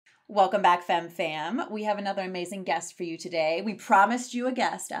Welcome back, Femme. We have another amazing guest for you today. We promised you a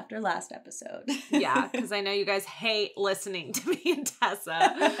guest after last episode. Yeah, because I know you guys hate listening to me and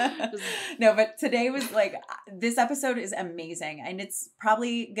Tessa. No, but today was this episode is amazing. And it's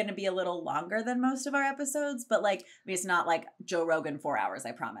probably going to be a little longer than most of our episodes, but it's not like Joe Rogan 4 hours,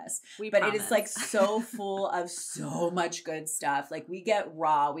 I promise. But promise. It is so full of so much good stuff. We get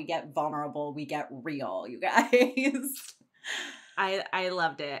raw, we get vulnerable, we get real, you guys. I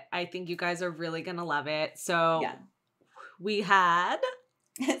loved it. I think you guys are really going to love it. So yeah. we had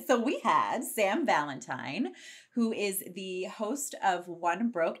Sam Valentine, who is the host of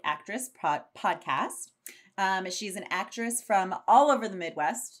One Broke Actress podcast. She's an actress from all over the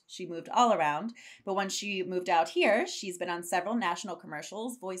Midwest. She moved all around. But when she moved out here, she's been on several national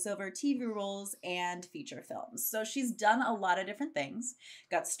commercials, voiceover TV roles, and feature films. So she's done a lot of different things.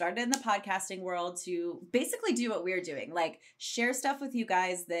 Got started in the podcasting world to basically do what we're doing, share stuff with you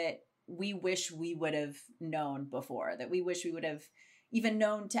guys that we wish we would have known before, that we wish we would have even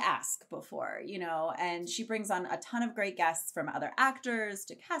known to ask before, and she brings on a ton of great guests from other actors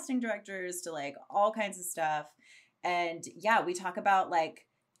to casting directors to all kinds of stuff. And yeah, we talk about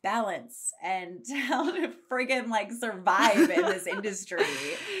balance and how to friggin' survive in this industry.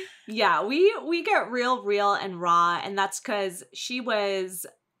 Yeah, we get real and raw, and that's because she was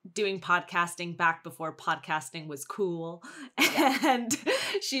doing podcasting back before podcasting was cool. Yeah. And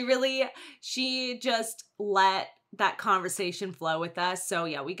she just let that conversation flow with us. So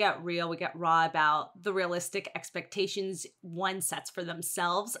yeah, we get real, we get raw about the realistic expectations one sets for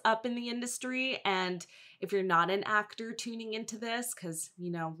themselves up in the industry. And if you're not an actor tuning into this, because,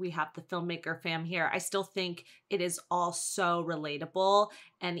 we have the filmmaker fam here, I still think it is all so relatable.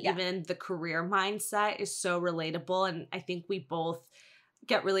 And even the career mindset is so relatable. And I think we both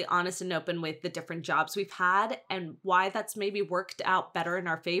get really honest and open with the different jobs we've had and why that's maybe worked out better in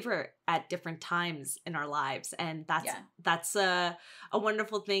our favor at different times in our lives. And that's a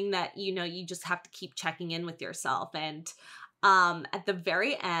wonderful thing that, you just have to keep checking in with yourself. And at the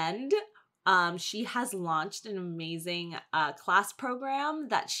very end, she has launched an amazing class program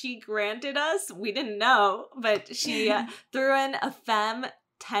that she granted us. We didn't know, but she threw in a Femme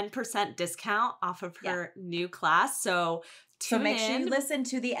 10% discount off of her new class. So make sure you listen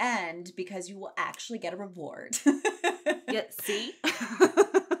to the end because you will actually get a reward. Yeah, see?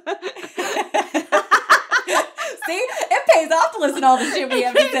 See? It pays off to listen to all the shit we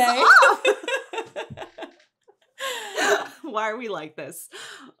have to say. Why are we like this?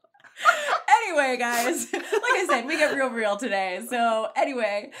 Anyway, guys, like I said, we get real today. So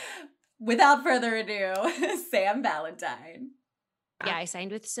anyway, without further ado, Sam Valentine. Yeah, I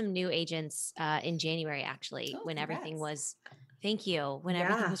signed with some new agents in January, actually, when everything was, when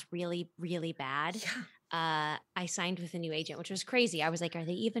everything was really, really bad. Yeah. I signed with a new agent, which was crazy. I was like, are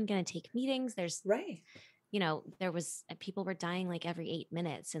they even going to take meetings? People were dying every 8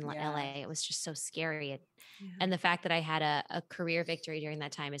 minutes in LA. It was just so scary. And the fact that I had a career victory during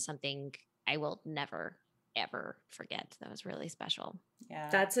that time is something I will never, ever forget. That was really special. Yeah.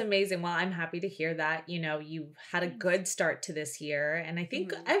 That's amazing. Well, I'm happy to hear that, you had a good start to this year. And I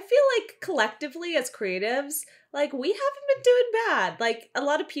think, I feel like collectively as creatives, we haven't been doing bad. A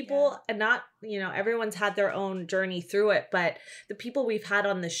lot of people and not, everyone's had their own journey through it, but the people we've had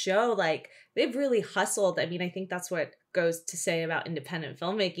on the show, they've really hustled. I mean, I think that's what goes to say about independent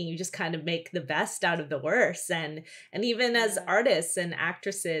filmmaking. You just kind of make the best out of the worst. And even as artists and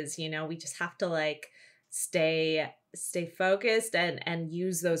actresses, we just have to stay focused and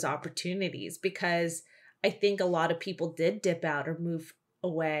use those opportunities, because I think a lot of people did dip out or move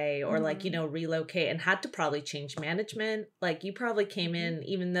away or relocate and had to probably change management. You probably came in,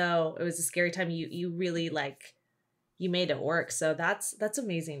 even though it was a scary time, you really you made it work. So that's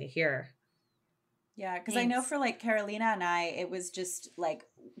amazing to hear. Yeah, because I know for Carolina and I, it was just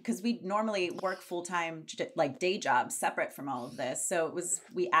because we normally work full-time day jobs separate from all of this. So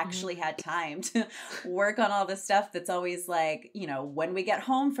we actually had time to work on all this stuff that's always when we get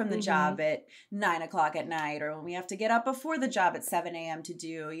home from the job at 9:00 at night, or when we have to get up before the job at 7 a.m. to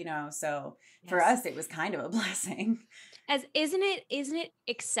do, so for us, it was kind of a blessing. Isn't it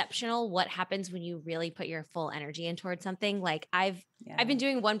exceptional what happens when you really put your full energy in towards something? I've been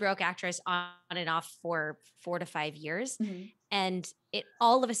doing One Broke Actress on and off for 4 to 5 years. Mm-hmm. And it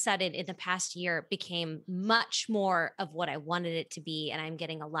all of a sudden in the past year became much more of what I wanted it to be. And I'm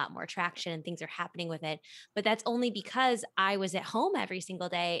getting a lot more traction and things are happening with it. But that's only because I was at home every single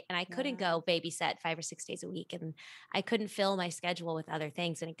day and I couldn't go babysit 5 or 6 days a week. And I couldn't fill my schedule with other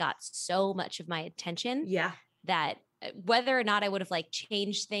things. And it got so much of my attention that whether or not I would have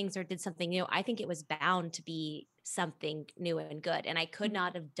changed things or did something new, I think it was bound to be something new and good. And I could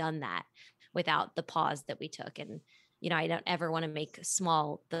not have done that without the pause that we took. And, I don't ever want to make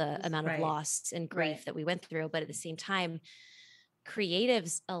small the amount of loss and grief that we went through. But at the same time,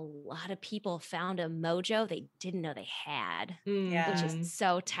 creatives, a lot of people found a mojo they didn't know they had, which is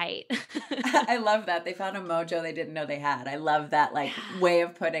so tight. I love that. They found a mojo they didn't know they had. I love that way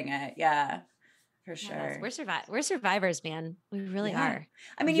of putting it. Yeah. For sure. We're survivors, man. We really are.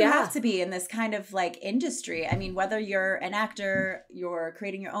 I mean, you have to be in this kind of industry. I mean, whether you're an actor, you're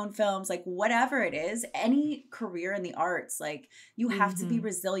creating your own films, whatever it is, any career in the arts, you have to be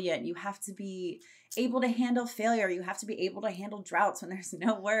resilient. You have to be able to handle failure. You have to be able to handle droughts when there's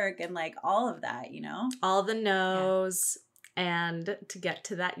no work and all of that, all the no's. Yeah. And to get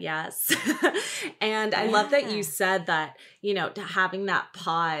to that yes. And I love that you said that, to having that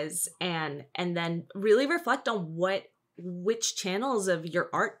pause and then really reflect on which channels of your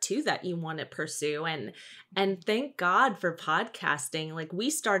art too that you want to pursue. And thank God for podcasting. We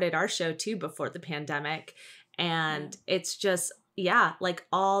started our show too before the pandemic, and it's just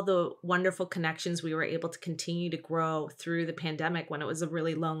all the wonderful connections we were able to continue to grow through the pandemic when it was a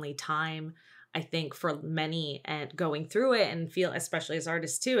really lonely time, I think, for many, and going through it and feel, especially as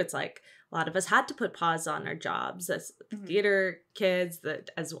artists too, it's a lot of us had to put pause on our jobs as theater kids,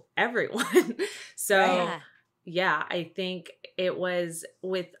 as everyone. So I think it was,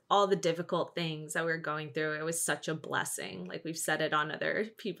 with all the difficult things that we were going through, it was such a blessing. We've said it on other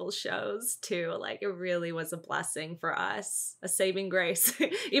people's shows too. It really was a blessing for us, a saving grace.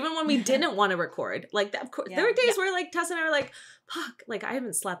 Even when we didn't want to record, of course, there were days where Tessa and I were fuck, I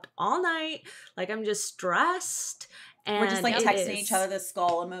haven't slept all night. I'm just stressed. And we're just texting each other the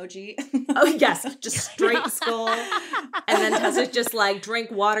skull emoji. Oh yes, just straight skull. And then Tessa's just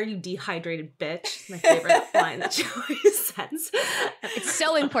drink water, you dehydrated bitch. My favorite line that she always says. It's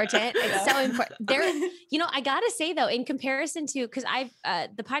so important. It's so important. There, I gotta say though, in comparison to, because I've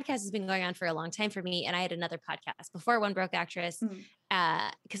the podcast has been going on for a long time for me, and I had another podcast before One Broke Actress,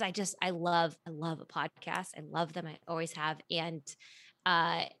 because I love a podcast. I love them. I always have, and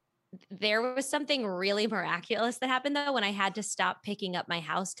there was something really miraculous that happened though when I had to stop picking up my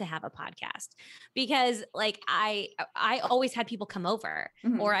house to have a podcast, because I always had people come over,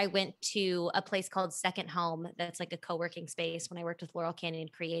 or I went to a place called Second Home that's a co-working space. When I worked with Laurel Canyon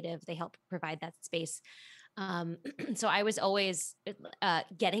Creative, they helped provide that space. So I was always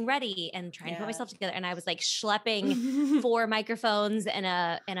getting ready and trying to put myself together, and I was schlepping 4 microphones and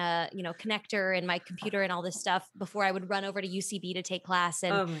a connector and my computer and all this stuff before I would run over to UCB to take class.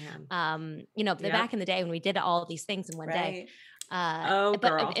 And back in the day when we did all these things in one day.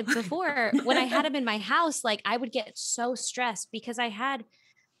 But before, when I had them in my house, I would get so stressed because I had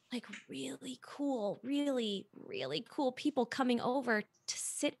really cool people coming over to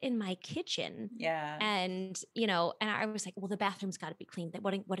sit in my kitchen. Yeah. And, and I was well, the bathroom's got to be clean.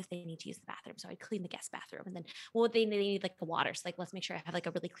 What if they need to use the bathroom? So I'd clean the guest bathroom. And then, they need the water. So let's make sure I have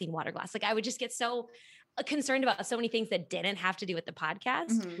a really clean water glass. I would just get so concerned about so many things that didn't have to do with the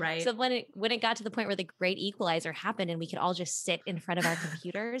podcast. Right. So when it got to the point where the great equalizer happened and we could all just sit in front of our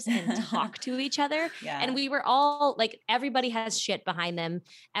computers and talk to each other. Yeah. And we were all everybody has shit behind them.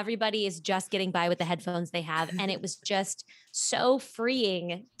 Everybody is just getting by with the headphones they have. And it was just so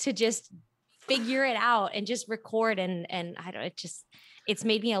freeing to just figure it out and just record. And I don't, it's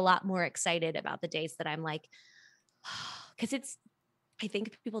made me a lot more excited about the days that I'm because I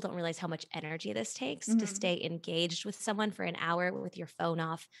think people don't realize how much energy this takes to stay engaged with someone for an hour with your phone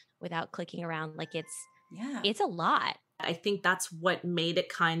off without clicking around. It's a lot. I think that's what made it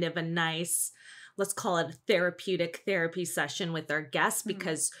kind of a nice, let's call it a therapeutic therapy session with our guests,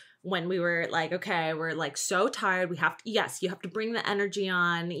 because when we were okay, we're so tired, you have to bring the energy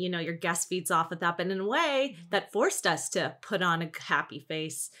on, your guest feeds off of that, but in a way that forced us to put on a happy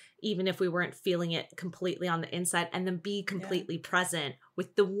face, even if we weren't feeling it completely on the inside, and then be completely present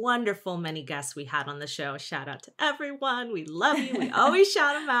with the wonderful many guests we had on the show. Shout out to everyone. We love you. We always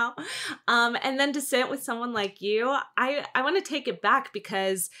shout them out. And then to sit with someone like you, I want to take it back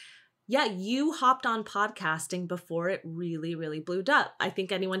because you hopped on podcasting before it really, really blew up. I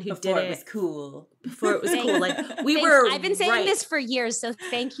think anyone who did it was cool. Before it was cool. I've been saying this for years, so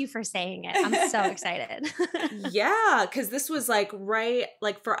thank you for saying it. I'm so excited. Yeah, because this was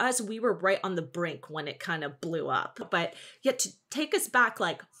for us, we were right on the brink when it kind of blew up. But yet to take us back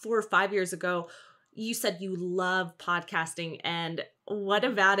 4 or 5 years ago, you said you love podcasting, and what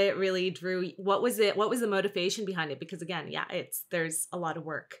about it really drew? What was it? What was the motivation behind it? Because again, there's a lot of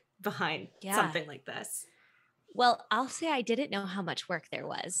work behind something like this. Well, I'll say I didn't know how much work there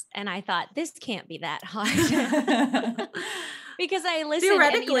was. And I thought, this can't be that hard. because I listened.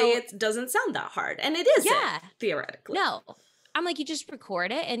 Theoretically, it doesn't sound that hard. And it isn't, theoretically. No. I'm like, you just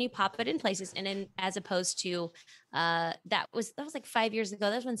record it and you pop it in places. And then as opposed to that was like 5 years ago.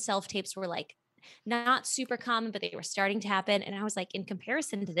 That was when self-tapes were like not super common, but they were starting to happen. And I was like, in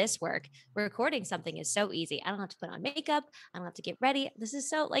comparison to this work, recording something is so easy. I don't have to put on makeup. I don't have to get ready. This is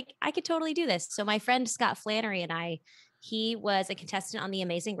so like, I could totally do this. So my friend Scott Flannery and he was a contestant on The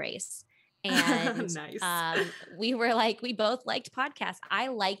Amazing Race. And nice. we were like, we both liked podcasts. I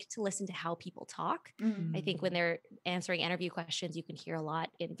like to listen to how people talk. Mm-hmm. I think when they're answering interview questions, you can hear a lot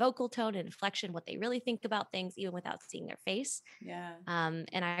in vocal tone and inflection, what they really think about things, even without seeing their face. Yeah.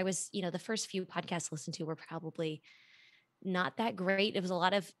 And I was, the first few podcasts I listened to were probably not that great. It was a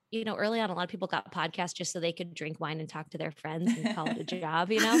lot of, early on, a lot of people got podcasts just so they could drink wine and talk to their friends and call it a job,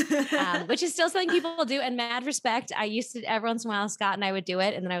 which is still something people do. And mad respect. I used to, every once in a while, Scott and I would do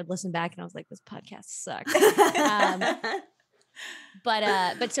it. And then I would listen back and I was like, this podcast sucks.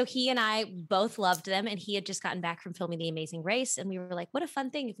 But so he and I both loved them, and he had just gotten back from filming The Amazing Race. And we were like, what a fun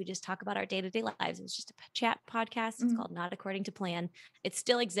thing if we just talk about our day-to-day lives. It was just a chat podcast. It's called Not According to Plan. It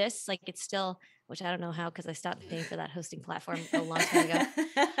still exists. Like it's still, which I don't know how, because I stopped paying for that hosting platform a long time ago.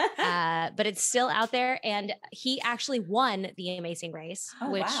 But it's still out there. And he actually won The Amazing Race,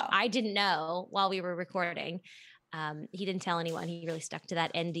 which I didn't know while we were recording. He didn't tell anyone. He really stuck to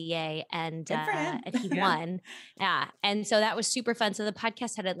that NDA, and he won. Yeah. And so that was super fun. So the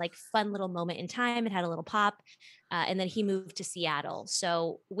podcast had a like fun little moment in time. It had a little pop. And then he moved to Seattle.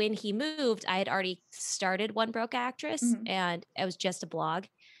 So when he moved, I had already started One Broke Actress, and it was just a blog.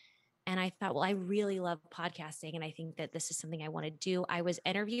 And I thought, well, I really love podcasting, and I think that this is something I want to do. I was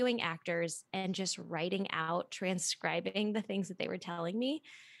interviewing actors and just writing out, transcribing the things that they were telling me.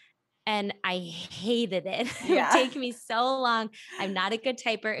 And I hated it. It would take me so long. I'm not a good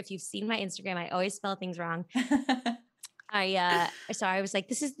typer. If you've seen my Instagram, I always spell things wrong. So I was like,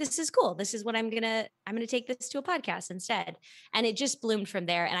 this is cool. This is what I'm going to take this to a podcast instead. And it just bloomed from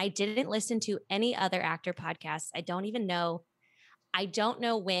there. And I didn't listen to any other actor podcasts. I don't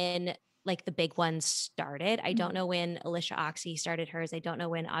know when like the big ones started. I don't know when Alicia Oxy started hers. I don't know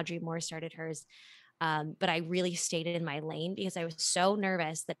when Audrey Moore started hers. But I really stayed in my lane because I was so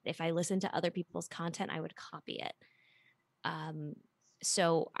nervous that if I listened to other people's content, I would copy it.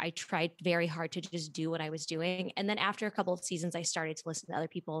 So I tried very hard to just do what I was doing. And then after a couple of seasons, I started to listen to other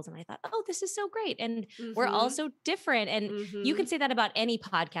people's, and I thought, oh, this is so great. And we're all so different. And you can say that about any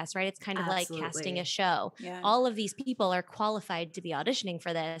podcast, right? It's kind of like casting a show. Yeah. All of these people are qualified to be auditioning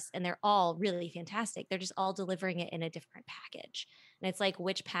for this, and they're all really fantastic. They're just all delivering it in a different package. And it's like,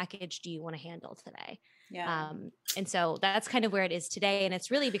 which package do you want to handle today? Yeah. And so that's kind of where it is today. And it's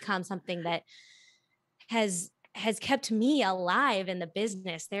really become something that has kept me alive in the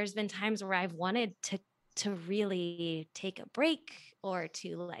business. There's been times where I've wanted to really take a break or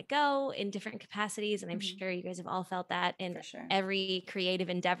to let go in different capacities. And I'm sure you guys have all felt that in every creative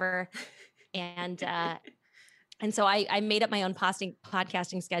endeavor. And so I made up my own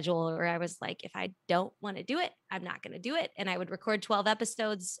podcasting schedule where I was like, if I don't want to do it, I'm not going to do it. And I would record 12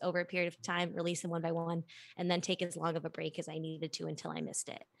 episodes over a period of time, release them one by one, and then take as long of a break as I needed to until I missed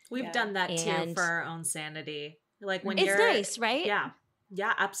it. We've done that too for our own sanity. Like when it's nice, right?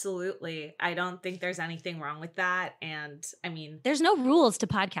 Yeah, absolutely. I don't think there's anything wrong with that. And I mean, there's no rules to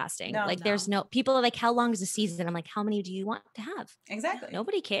podcasting. There's no people are like, how long is a season? I'm like, how many do you want to have? Exactly.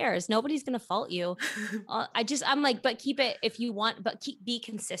 Nobody cares. Nobody's going to fault you. I'm like, but keep it if you want, but be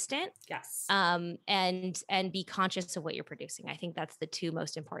consistent. Yes. And be conscious of what you're producing. I think that's the two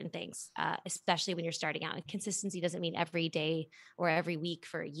most important things, especially when you're starting out. And consistency doesn't mean every day or every week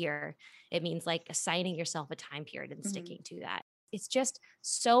for a year. It means like assigning yourself a time period and sticking to that. It's just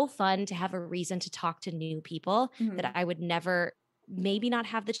so fun to have a reason to talk to new people that I would never, maybe not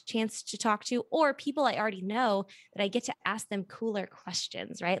have the chance to talk to, or people I already know that I get to ask them cooler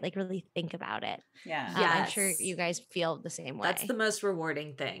questions, right? Like really think about it. Yeah. I'm sure you guys feel the same way. That's the most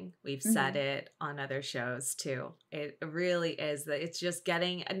rewarding thing. We've said it on other shows too. It really is that it's just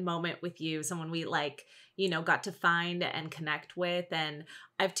getting a moment with you, someone we like, got to find and connect with. And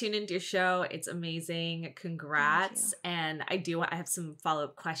I've tuned into your show. It's amazing. Congrats. And I have some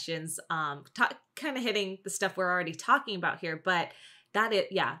follow-up questions, kind of hitting the stuff we're already talking about here, but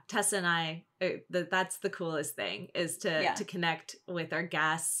Tessa and I That's the coolest thing, is to connect with our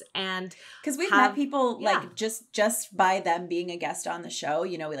guests. And because we've met people like just by them being a guest on the show,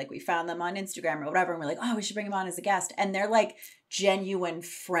 you know, we found them on Instagram or whatever, and we're like, oh, we should bring them on as a guest, and they're like genuine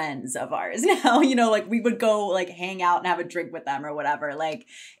friends of ours now, you know, like we would go like hang out and have a drink with them or whatever. Like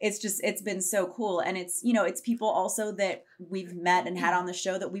it's been so cool. And it's, you know, it's people also that we've met and had on the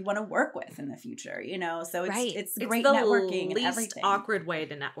show that we want to work with in the future, you know, so it's great networking and everything. Awkward way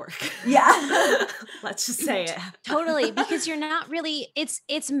to network. Yeah. Let's just say it. Totally, because you're not really,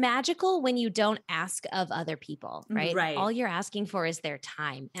 it's magical when you don't ask of other people, right? Right. All you're asking for is their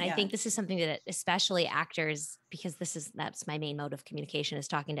time. And I think this is something that especially actors, because that's my main mode of communication, is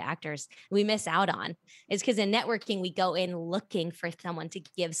talking to actors, we miss out on, is because in networking, we go in looking for someone to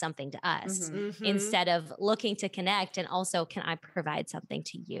give something to us instead of looking to connect. And also, can I provide something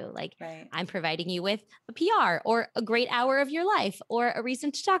to you? Like I'm providing you with a PR or a great hour of your life or a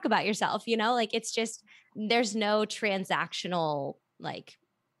reason to talk about yourself, you know, like it's just, there's no transactional like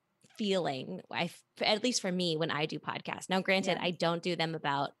feeling, at least for me, when I do podcasts. Now, granted, I don't do them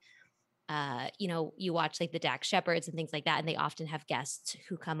about, you know, you watch like the Dax Shepherds and things like that, and they often have guests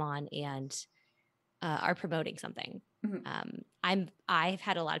who come on and are promoting something. I've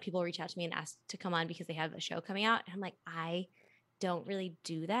had a lot of people reach out to me and ask to come on because they have a show coming out. And I'm like, I don't really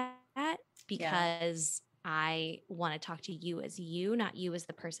do that because I want to talk to you as you, not you as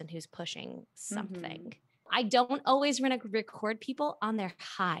the person who's pushing something. I don't always want to record people on their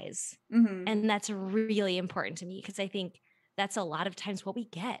highs. And that's really important to me because I think that's a lot of times what we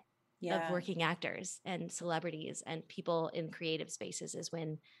get of working actors and celebrities and people in creative spaces, is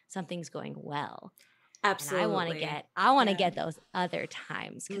when something's going well. Absolutely. And I want to get those other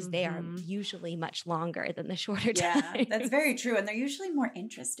times because they are usually much longer than the shorter times. That's very true. And they're usually more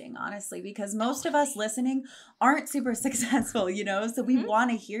interesting, honestly, because most of us listening aren't super successful, you know? So we want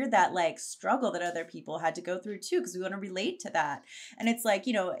to hear that like struggle that other people had to go through too, because we want to relate to that. And it's like,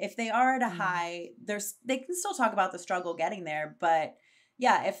 you know, if they are at a high, they can still talk about the struggle getting there, but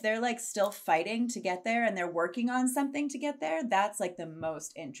yeah, if they're like still fighting to get there and they're working on something to get there, that's like the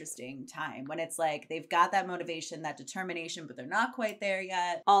most interesting time, when it's like they've got that motivation, that determination, but they're not quite there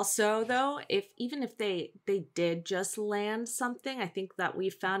yet. Also, though, even if they did just land something, I think that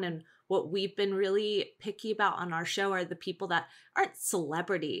we've found, and what we've been really picky about on our show, are the people that aren't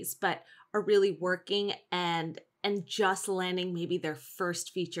celebrities, but are really working and just landing maybe their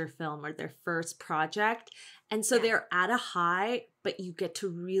first feature film or their first project. And so they're at a high, but you get to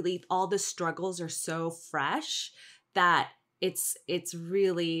really, all the struggles are so fresh that it's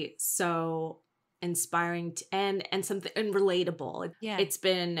really so inspiring and something and relatable. Yeah. It's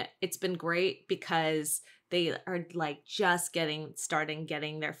been great because they are like just getting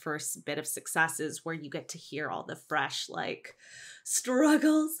their first bit of successes, where you get to hear all the fresh like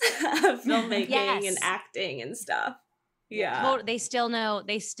struggles of filmmaking and acting and stuff. Yeah. They still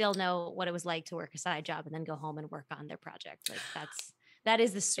know what it was like to work a side job and then go home and work on their project. Like that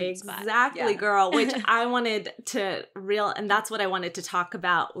is the sweet spot. Exactly, girl, which I wanted to and that's what I wanted to talk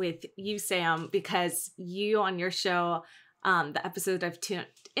about with you, Sam, because you on your show, the episode I've tuned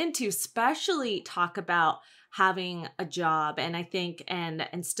into, especially talk about having a job, and I think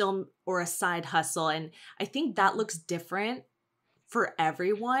and still, or a side hustle. And I think that looks different for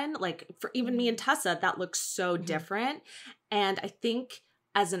everyone. Like for even me and Tessa, that looks so different. And I think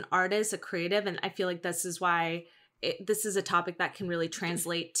as an artist, a creative, and I feel like this is why this is a topic that can really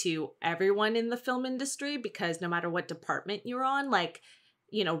translate to everyone in the film industry, because no matter what department you're on, like,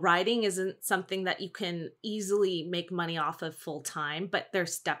 you know, writing isn't something that you can easily make money off of full time, but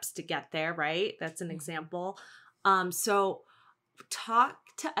there's steps to get there, right? That's an example. So talk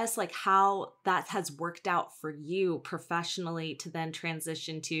to us like how that has worked out for you professionally to then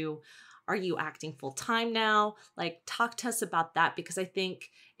transition to, are you acting full time now? Like, talk to us about that, because I think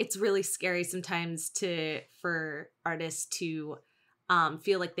it's really scary sometimes for artists to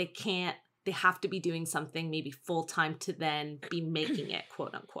feel like they have to be doing something maybe full time to then be making it,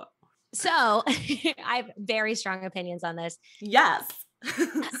 quote unquote. So I have very strong opinions on this. Yes.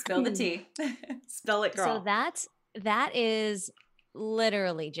 Spill the tea. Spill it, girl. So that is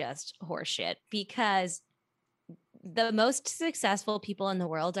literally just horseshit, because the most successful people in the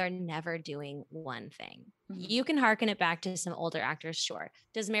world are never doing one thing. You can hearken it back to some older actors, sure.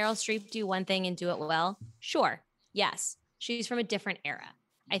 Does Meryl Streep do one thing and do it well? Sure. Yes. She's from a different era.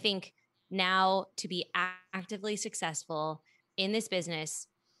 I think now, to be actively successful in this business,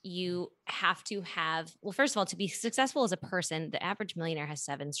 you have to have, well, first of all, to be successful as a person, the average millionaire has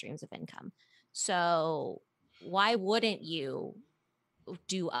 7 streams of income. So why wouldn't you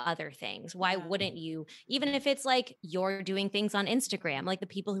do other things? Why wouldn't you, even if it's like you're doing things on Instagram, like the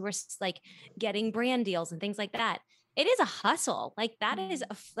people who are like getting brand deals and things like that, it is a hustle. Like that is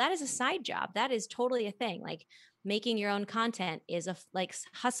a side job. That is totally a thing. Like making your own content is a like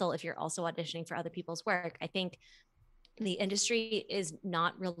hustle if you're also auditioning for other people's work. I think the industry is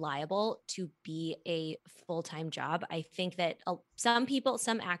not reliable to be a full-time job. I think that some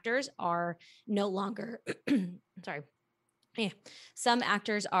actors are no longer sorry. Yeah. Some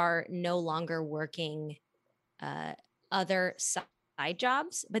actors are no longer working other side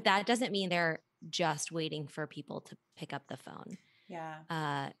jobs, but that doesn't mean they're just waiting for people to pick up the phone.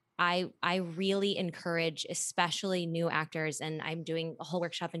 Yeah. I really encourage, especially new actors, and I'm doing a whole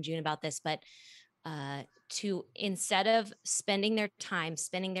workshop in June about this, but to, instead of spending their time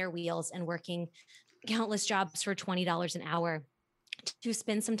spinning their wheels and working countless jobs for $20 an hour, to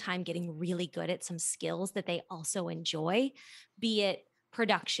spend some time getting really good at some skills that they also enjoy, be it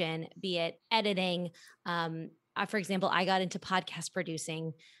production, be it editing. For example, I got into podcast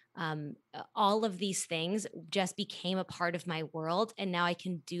producing. All of these things just became a part of my world. And now I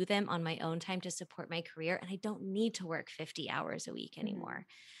can do them on my own time to support my career. And I don't need to work 50 hours a week anymore.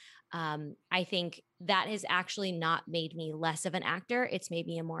 I think that has actually not made me less of an actor. It's made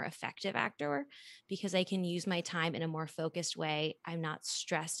me a more effective actor because I can use my time in a more focused way. I'm not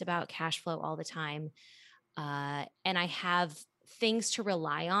stressed about cash flow all the time. And I have things to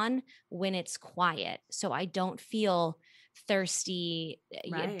rely on when it's quiet. So I don't feel thirsty,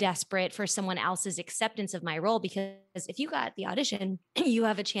 desperate for someone else's acceptance of my role, because if you got the audition, you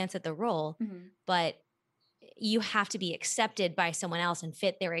have a chance at the role, but you have to be accepted by someone else and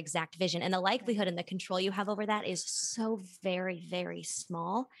fit their exact vision. And the likelihood and the control you have over that is so very, very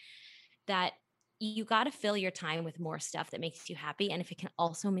small that you got to fill your time with more stuff that makes you happy. And if it can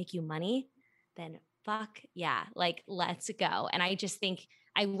also make you money, then fuck yeah, like let's go. And I just think,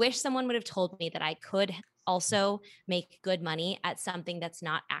 I wish someone would have told me that I could also make good money at something that's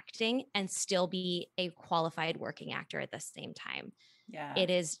not acting and still be a qualified working actor at the same time. Yeah. It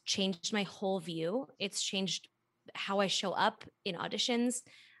has changed my whole view. It's changed how I show up in auditions.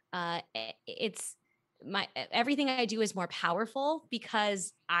 It's everything I do is more powerful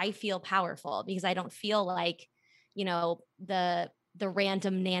because I feel powerful, because I don't feel like, you know, the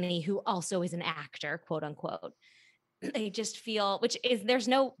random nanny who also is an actor, quote unquote. They just feel, which is, there's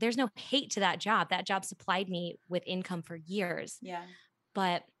no hate to that job. That job supplied me with income for years. Yeah.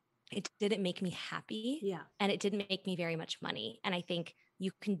 But it didn't make me happy. Yeah. And it didn't make me very much money. And I think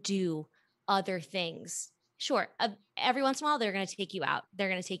you can do other things. Sure. Every once in a while, they're going to take you out. They're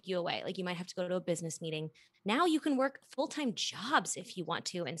going to take you away. Like you might have to go to a business meeting. Now you can work full-time jobs if you want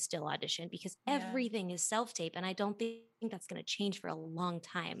to and still audition, because everything is self-tape. And I don't think that's going to change for a long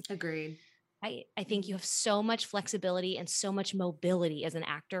time. Agreed. I think you have so much flexibility and so much mobility as an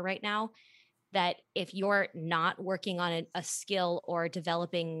actor right now that if you're not working on a skill or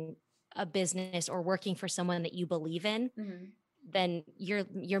developing a business or working for someone that you believe in, then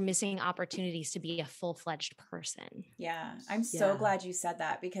you're missing opportunities to be a full-fledged person. Yeah. I'm so glad you said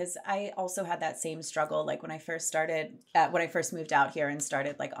that, because I also had that same struggle. Like when I first moved out here and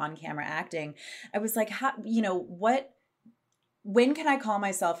started like on camera acting, I was like, how, you know, when can I call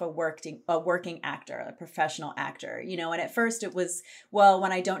myself a working actor, a professional actor, you know? And at first it was, well,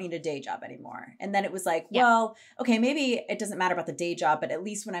 when I don't need a day job anymore. And then it was like, well, okay, maybe it doesn't matter about the day job, but at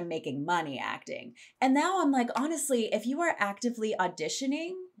least when I'm making money acting. And now I'm like, honestly, if you are actively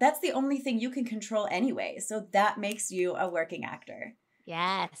auditioning, that's the only thing you can control anyway. So that makes you a working actor.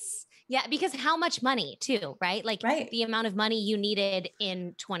 Yes. Yeah, because how much money too, right? Like the amount of money you needed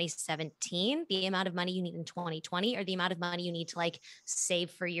in 2017, the amount of money you need in 2020, or the amount of money you need to like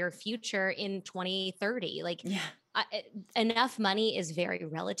save for your future in 2030. Like enough money is very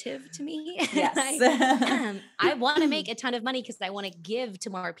relative to me. Yes. I want to make a ton of money because I want to give to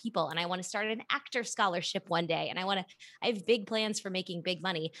more people, and I want to start an actor scholarship one day. And I have big plans for making big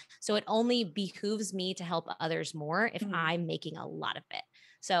money. So it only behooves me to help others more if I'm making a lot of it.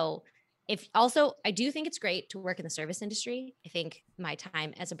 So I do think it's great to work in the service industry. I think my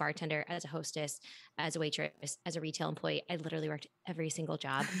time as a bartender, as a hostess, as a waitress, as a retail employee, I literally worked every single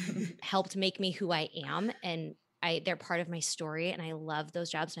job, helped make me who I am. And they're part of my story, and I love those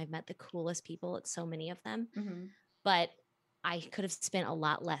jobs. And I've met the coolest people at so many of them, but I could have spent a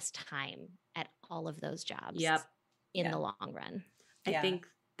lot less time at all of those jobs in the long run. I think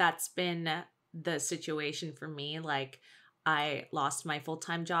that's been the situation for me. Like I lost my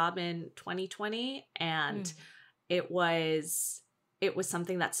full-time job in 2020, and it was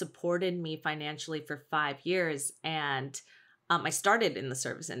something that supported me financially for 5 years. And I started in the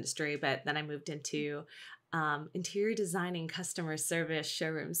service industry, but then I moved into interior designing, customer service,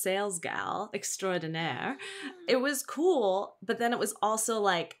 showroom sales gal extraordinaire. It was cool, but then it was also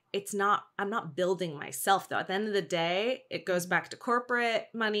like, I'm not building myself though. At the end of the day, it goes back to corporate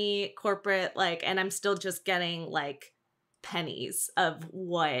money, and I'm still just getting like pennies of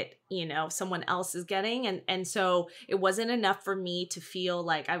what, someone else is getting. And so it wasn't enough for me to feel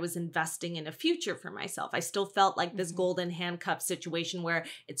like I was investing in a future for myself. I still felt like this golden handcuff situation where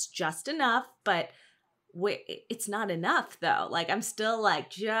it's just enough, but it's not enough though. Like I'm still like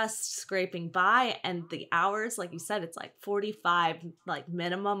just scraping by, and the hours, like you said, it's like 45 like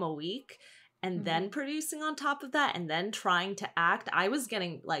minimum a week, and then producing on top of that, and then trying to act. I was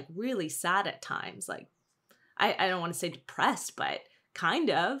getting like really sad at times. Like I don't want to say depressed, but kind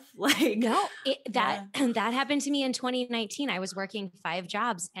of like no, that happened to me in 2019. I was working 5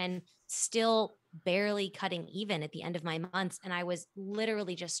 jobs and still barely cutting even at the end of my months. And I was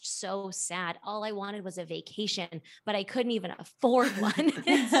literally just so sad. All I wanted was a vacation, but I couldn't even afford one.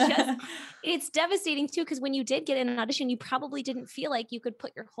 It's devastating too. Cause when you did get an audition, you probably didn't feel like you could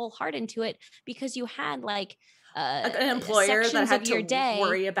put your whole heart into it because you had like an employer that had to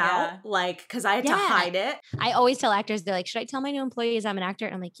worry about, like, because I had to hide it. I always tell actors, they're like, should I tell my new employees I'm an actor?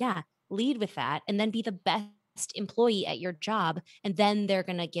 And I'm like, yeah, lead with that, and then be the best employee at your job, and then they're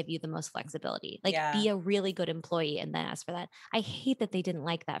gonna give you the most flexibility. Like, be a really good employee, and then ask for that. I hate that they didn't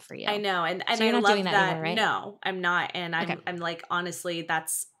like that for you. I know, and so I love that. Anymore, right? No, I'm not, and I'm like, honestly,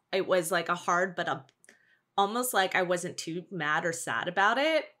 it was like a hard, but almost like I wasn't too mad or sad about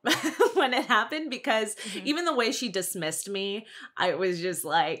it when it happened, because even the way she dismissed me, I was just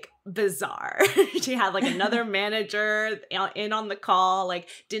like bizarre. She had like another manager in on the call, like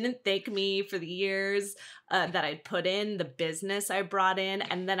didn't thank me for the years that I'd put in, the business I brought in.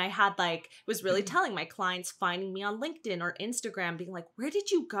 And then I had like, was really telling my clients, finding me on LinkedIn or Instagram, being like, where did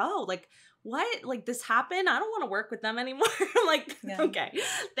you go? Like, what? Like this happened? I don't want to work with them anymore. I'm like, okay,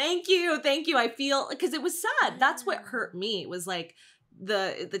 thank you. I feel, because it was sad. That's what hurt me. It was like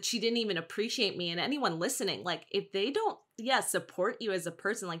that she didn't even appreciate me. And anyone listening, like if they don't, support you as a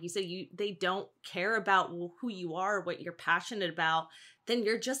person, like you said, they don't care about who you are, what you're passionate about, then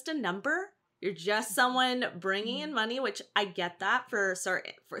you're just a number. You're just someone bringing in money, which I get that for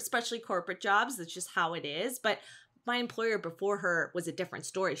especially corporate jobs. That's just how it is. But my employer before her was a different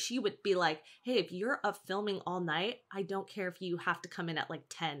story. She would be like, hey, if you're up filming all night, I don't care if you have to come in at like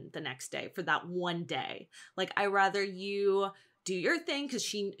 10 the next day for that one day. Like, I rather you do your thing, because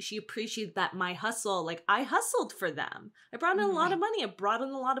she appreciated that my hustle, like I hustled for them. I brought in a lot of money. I brought in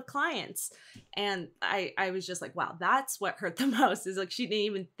a lot of clients. And I was just like, wow, that's what hurt the most, is like she didn't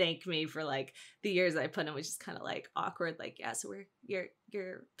even thank me for like the years I put in, which is kind of like awkward. Like, so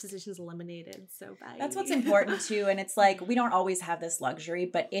your position's eliminated, so bye. That's what's important too. And it's like, we don't always have this luxury,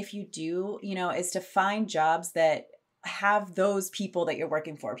 but if you do, is to find jobs that have those people that you're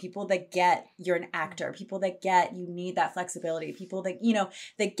working for, people that get you're an actor, people that get you need that flexibility, people that,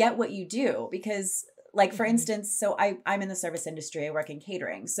 that get what you do. Because like, for instance, so I'm in the service industry, I work in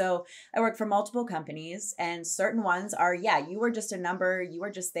catering. So I work for multiple companies, and certain ones are, you are just a number, you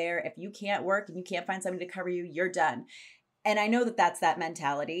are just there. If you can't work and you can't find somebody to cover you, you're done. And I know that that's that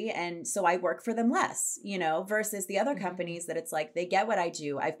mentality. And so I work for them less, versus the other companies that it's like, they get what I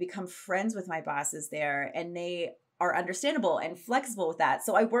do. I've become friends with my bosses there, and they are understandable and flexible with that.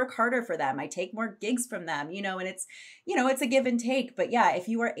 So I work harder for them. I take more gigs from them, and it's, it's a give and take. But if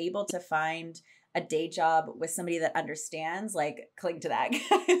you are able to find a day job with somebody that understands, like, cling to that,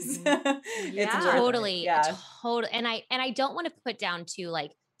 guys. It's totally. Totally. And I don't want to put down too,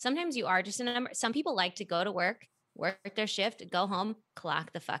 like, sometimes you are just a number. Some people like to go to work their shift, go home,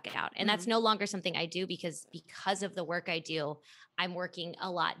 clock the fuck out. And that's no longer something I do, because of the work I do, I'm working a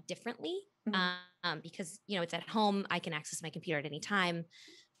lot differently. Because, it's at home, I can access my computer at any time.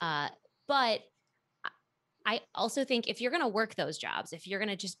 But I also think if you're going to work those jobs, if you're going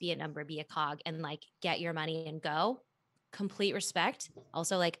to just be a number, be a cog, and like get your money and go, complete respect.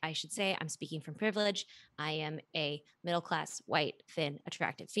 Also, like, I should say, I'm speaking from privilege. I am a middle-class, white, thin,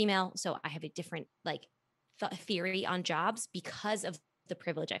 attractive female. So I have a different like theory on jobs because of the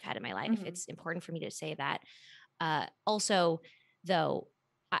privilege I've had in my life. It's important for me to say that. Also, though,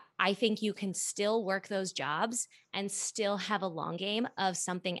 I think you can still work those jobs and still have a long game of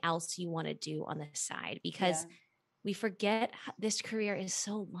something else you want to do on the side, because we forget this career is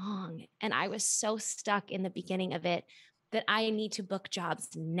so long. And I was so stuck in the beginning of it that I need to book jobs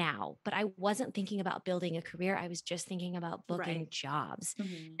now, but I wasn't thinking about building a career. I was just thinking about booking jobs.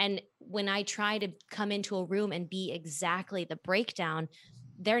 And when I try to come into a room and be exactly the breakdown,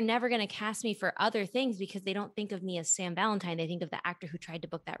 they're never going to cast me for other things because they don't think of me as Sam Valentine. They think of the actor who tried to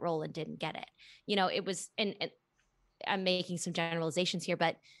book that role and didn't get it. You know, it was, and I'm making some generalizations here,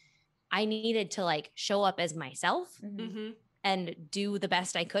 but I needed to like show up as myself and do the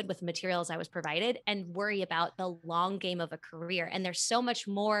best I could with the materials I was provided and worry about the long game of a career. And there's so much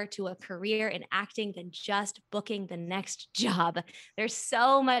more to a career in acting than just booking the next job. There's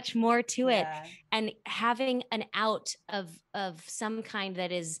so much more to it. And having an out of some kind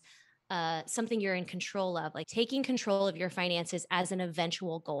that is something you're in control of, like taking control of your finances as an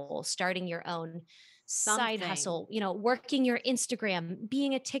eventual goal, starting your own side hustle, you know, working your Instagram,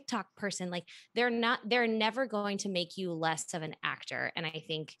 being a TikTok person, like they're never going to make you less of an actor. And I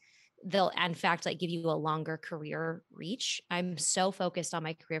think they'll, in fact, like give you a longer career reach. I'm so focused on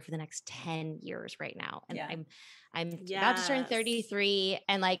my career for the next 10 years right now. And I'm about to turn 33.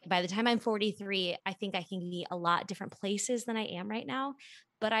 And like, by the time I'm 43, I think I can be a lot different places than I am right now,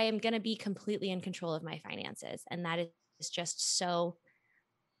 but I am going to be completely in control of my finances. And that is just so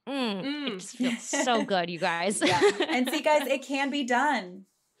it just feels so good, you guys. And see, guys, it can be done.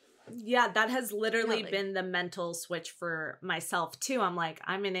 Yeah, that has literally been the mental switch for myself too. I'm like,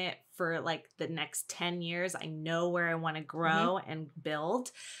 I'm in it for like the next 10 years. I know where I want to grow and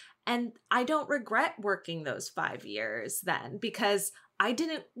build. And I don't regret working those 5 years then, because I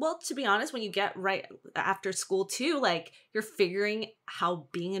didn't, well, to be honest, when you get right after school too, like you're figuring how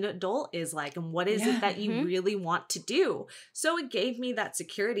being an adult is like, and what is it that you really want to do? So it gave me that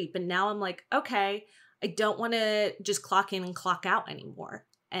security. But now I'm like, okay, I don't want to just clock in and clock out anymore.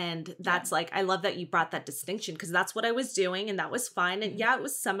 And that's like, I love that you brought that distinction, because that's what I was doing and that was fine. And yeah, it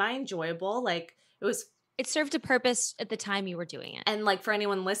was semi-enjoyable. Like it served a purpose at the time you were doing it. And like for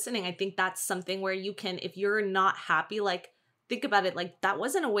anyone listening, I think that's something where you can, if you're not happy, like think about it, like that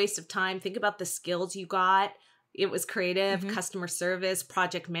wasn't a waste of time. Think about the skills you got. It was creative, customer service,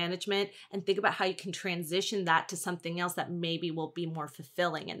 project management, and think about how you can transition that to something else that maybe will be more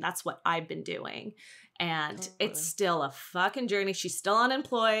fulfilling. And that's what I've been doing. And it's still a fucking journey. She's still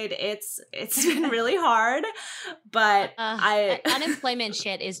unemployed. It's been really hard, but unemployment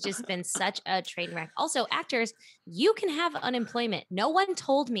shit has just been such a train wreck. Also, actors, you can have unemployment. No one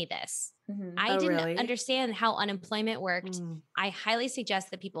told me this. I didn't understand how unemployment worked. I highly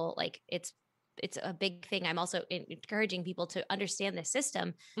suggest that people, like, it's a big thing. I'm also encouraging people to understand the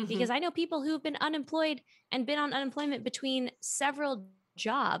system, because I know people who've been unemployed and been on unemployment between several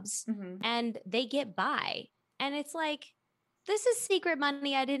jobs and they get by. And it's like, this is secret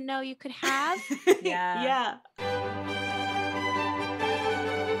money I didn't know you could have. Yeah.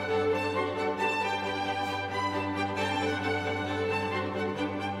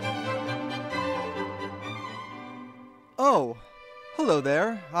 Oh, hello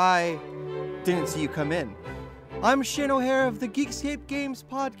there. I didn't see you come in. I'm Shane O'Hare of the Geekscape Games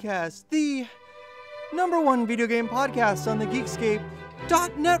Podcast, the #1 video game podcast on the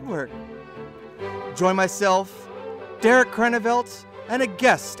Geekscape.network. Join myself, Derek Krenevelt, and a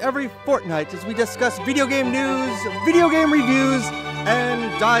guest every fortnight as we discuss video game news, video game reviews,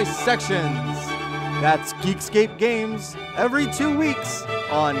 and dissections. That's Geekscape Games every 2 weeks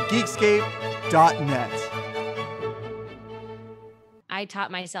on Geekscape.net. I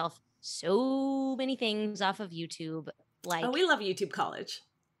taught myself so many things off of YouTube. Like, we love YouTube College.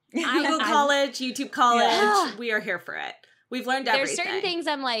 Google College, YouTube College. We are here for it. We've learned everything. There's certain things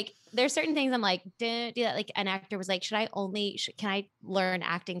I'm like, do that. Like an actor was like, can I learn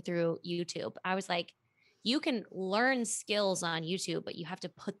acting through YouTube? I was like, you can learn skills on YouTube, but you have to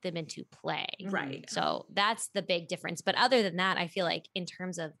put them into play. Right. So that's the big difference. But other than that, I feel like in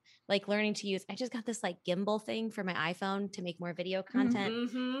terms of like learning to use, I just got this like gimbal thing for my iPhone to make more video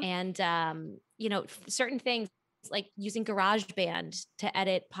content. And, certain things like using GarageBand to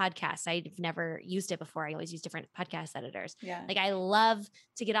edit podcasts. I've never used it before. I always use different podcast editors. Yeah. Like I love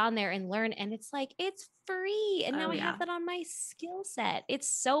to get on there and learn, and it's like, it's free. And now I have that on my skill set.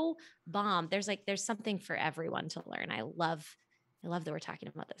 It's so bomb. There's something for everyone to learn. I love that we're talking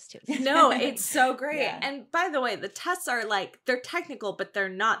about this too. No, it's so great. Yeah. And by the way, the tests are like, they're technical, but they're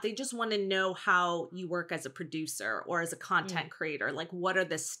not. They just want to know how you work as a producer or as a content creator. Like, what are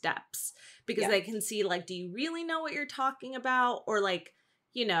the steps? Because they can see, like, do you really know what you're talking about? Or like,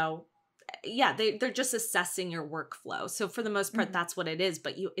 they're just assessing your workflow. So for the most part, that's what it is.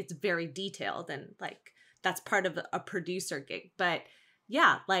 But it's very detailed, and like, that's part of a producer gig. But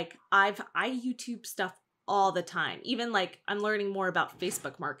yeah, like I YouTube stuff all the time. Even like I'm learning more about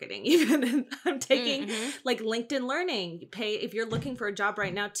Facebook marketing. Even I'm taking like LinkedIn Learning. Pay if you're looking for a job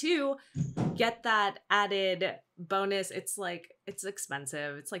right now too. Get that added bonus, it's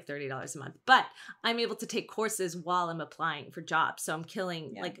expensive. It's like $30 a month, but I'm able to take courses while I'm applying for jobs. So I'm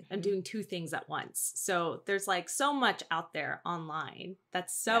killing, I'm doing 2 things at once. So there's like so much out there online.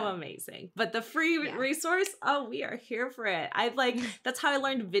 That's so amazing. But the free resource, oh, we are here for it. That's how I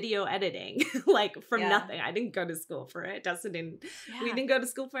learned video editing, like from nothing. I didn't go to school for it. Dustin didn't, we didn't go to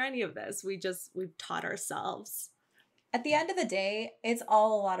school for any of this. We've taught ourselves. At the end of the day, it's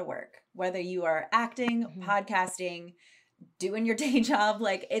all a lot of work. Whether you are acting, podcasting, doing your day job,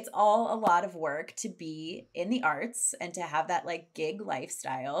 like it's all a lot of work to be in the arts and to have that like gig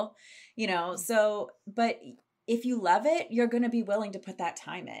lifestyle, you know? So, but if you love it, you're going to be willing to put that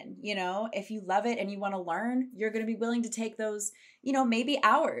time in, you know? If you love it and you want to learn, you're going to be willing to take those, you know, maybe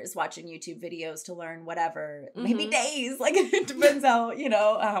hours watching YouTube videos to learn whatever, maybe days, like it depends how, you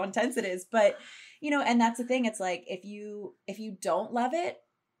know, how intense it is. But you know, and that's the thing. It's like, if you don't love it,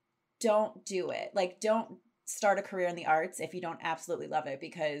 don't do it. Like, don't start a career in the arts if you don't absolutely love it,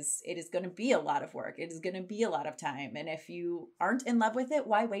 because it is going to be a lot of work. It is going to be a lot of time. And if you aren't in love with it,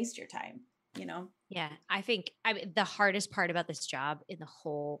 why waste your time? You know? Yeah. I mean, the hardest part about this job in the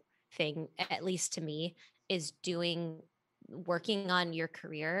whole thing, at least to me, is working on your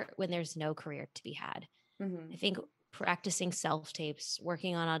career when there's no career to be had. I think practicing self-tapes,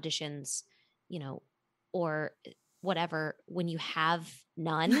 working on auditions, you know, or whatever, when you have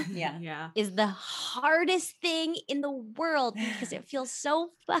none, is the hardest thing in the world, because it feels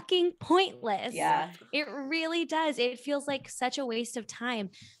so fucking pointless. Yeah. It really does. It feels like such a waste of time.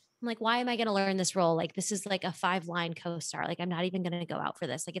 I'm like, why am I going to learn this role? Like, this is like a 5-line co-star. Like, I'm not even going to go out for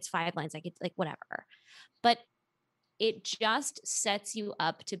this. Like, it's 5 lines. Like, it's like, whatever. But it just sets you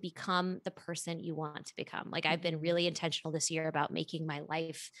up to become the person you want to become. Like, I've been really intentional this year about making my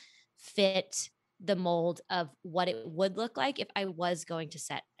life fit the mold of what it would look like if I was going to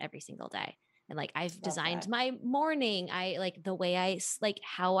set every single day. And like, I've designed my morning. I like the way I like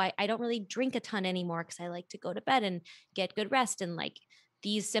how I don't really drink a ton anymore, because I like to go to bed and get good rest. And like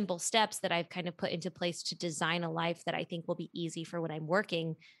these simple steps that I've kind of put into place to design a life that I think will be easy for when I'm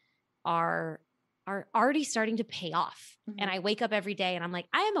working are already starting to pay off. And I wake up every day and I'm like,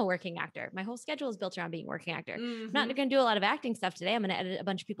 I am a working actor. My whole schedule is built around being a working actor. I'm not going to do a lot of acting stuff today. I'm going to edit a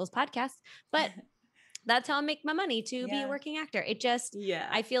bunch of people's podcasts, but that's how I make my money, to be a working actor. It just,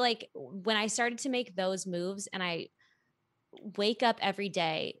 I feel like when I started to make those moves and I wake up every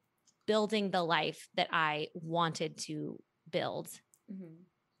day building the life that I wanted to build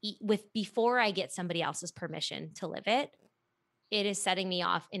before I get somebody else's permission to live it, it is setting me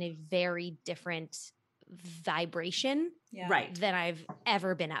off in a very different vibration than I've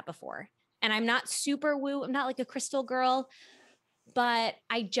ever been at before. And I'm not super woo. I'm not like a crystal girl, but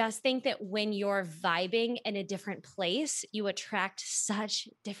I just think that when you're vibing in a different place, you attract such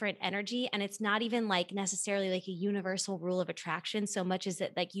different energy. And it's not even like necessarily like a universal rule of attraction so much as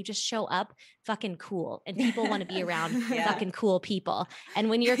that like you just show up fucking cool and people want to be around fucking cool people. And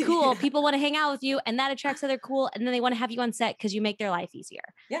when you're cool, people want to hang out with you, and that attracts other cool. And then they want to have you on set because you make their life easier.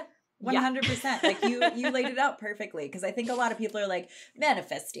 Yeah. 100%. Like you laid it out perfectly. Cause I think a lot of people are like,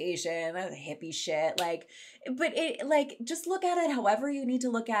 manifestation, hippie shit. Like, but it like, just look at it however you need to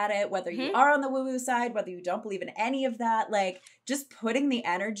look at it, whether you are on the woo-woo side, whether you don't believe in any of that, like just putting the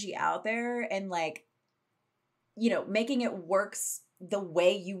energy out there and like, you know, making it works the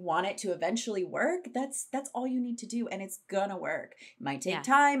way you want it to eventually work. That's all you need to do. And it's gonna work. It might take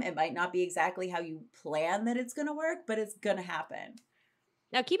time. It might not be exactly how you plan that it's gonna work, but it's gonna happen.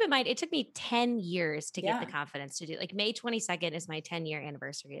 Now, keep in mind, it took me 10 years to get the confidence to do. Like May 22nd is my 10-year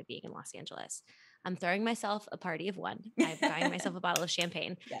anniversary of being in Los Angeles. I'm throwing myself a party of one. I'm buying myself a bottle of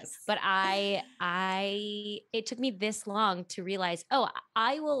champagne. Yes. But it took me this long to realize, oh,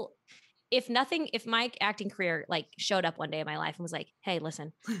 I will, if my acting career like showed up one day in my life and was like, hey,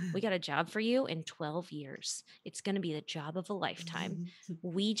 listen, we got a job for you in 12 years. It's going to be the job of a lifetime.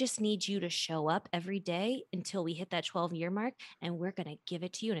 We just need you to show up every day until we hit that 12-year mark, and we're going to give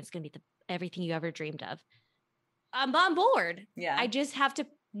it to you. And it's going to be everything you ever dreamed of. I'm on board. Yeah. I just have to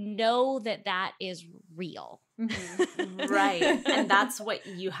know that is real. Right. And that's what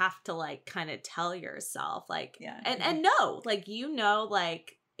you have to like kind of tell yourself, like, and know, like, you know,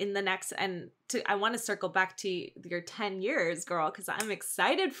 like, in the next, I want to circle back to your 10 years, girl, because I'm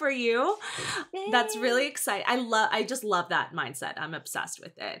excited for you. That's really exciting. I just love that mindset. I'm obsessed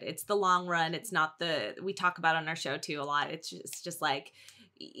with it. It's the long run. It's not we talk about on our show too a lot. It's just like,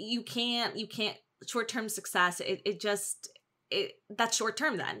 you can't short-term success. That's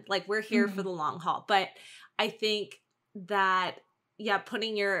short-term then. Like, we're here for the long haul. But I think that,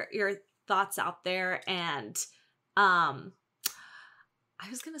 putting your thoughts out there and, I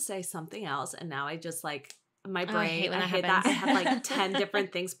was going to say something else, and now I just like my brain. I hate hate that. that I had like 10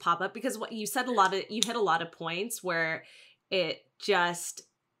 different things pop up because what you said you hit a lot of points where it just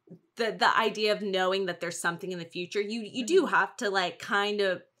the idea of knowing that there's something in the future, you do have to like kind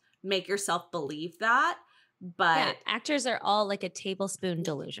of make yourself believe that. But actors are all like a tablespoon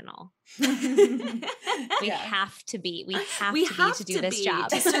delusional. We have to be to do this job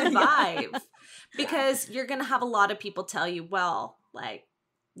to survive. Because you're gonna have a lot of people tell you, well, like,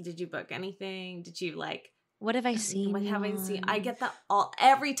 did you book anything? Did you like, what have I seen? What have I seen? I get that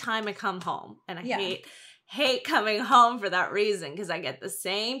every time I come home, and I hate coming home for that reason, because I get the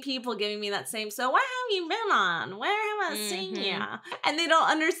same people giving me that same, so what have you been on? Where have I seen you? And they don't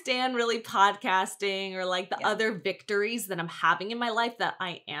understand really podcasting or like the other victories that I'm having in my life that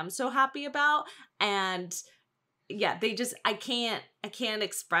I am so happy about. And they just, I can't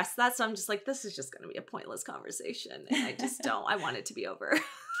express that. So I'm just like, this is just going to be a pointless conversation. And I just I want it to be over.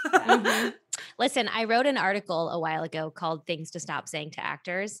 Listen, I wrote an article a while ago called Things to Stop Saying to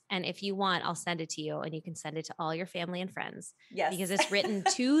Actors. And if you want, I'll send it to you and you can send it to all your family and friends. Yes. Because it's written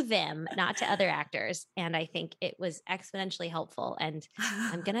to them, not to other actors. And I think it was exponentially helpful. And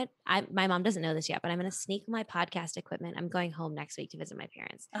my mom doesn't know this yet, but I'm going to sneak my podcast equipment. I'm going home next week to visit my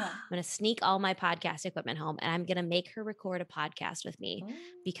parents. I'm going to sneak all my podcast equipment home and I'm going to make her record a podcast with me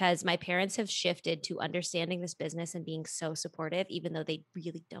because my parents have shifted to understanding this business and being so supportive, even though they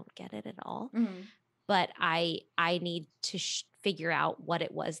really don't get it at all. But I need to figure out what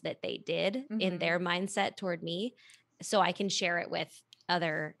it was that they did in their mindset toward me so I can share it with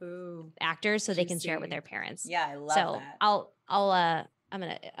other actors so they can share it with their parents. Yeah, I love that. I'm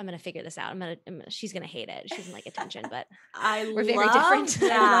gonna figure this out. She's gonna hate it. She doesn't like attention, but we're very different.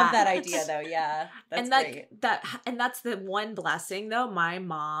 I love that idea though. Yeah, that's great. And that's the one blessing though. My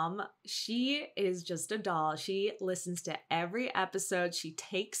mom, she is just a doll. She listens to every episode. She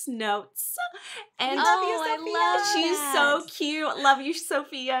takes notes. And love you, Sophia. She's so cute. Love you,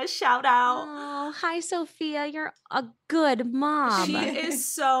 Sophia. Shout out. Oh, hi, Sophia. You're a good mom. She is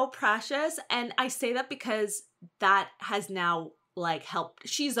so precious, and I say that because that has now like helped.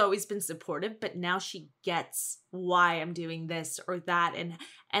 She's always been supportive, but now she gets why I'm doing this or that,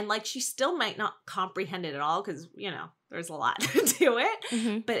 and like she still might not comprehend it at all because there's a lot to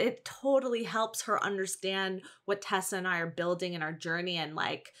it, but it totally helps her understand what Tessa and I are building in our journey and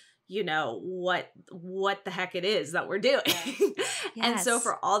like what the heck it is that we're doing. And so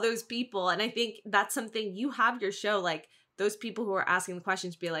for all those people, and I think that's something you have your show, like those people who are asking the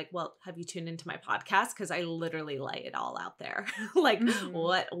questions be like, well, have you tuned into my podcast? Because I literally lay it all out there. Like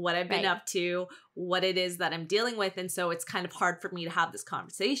what I've been up to, what it is that I'm dealing with. And so it's kind of hard for me to have this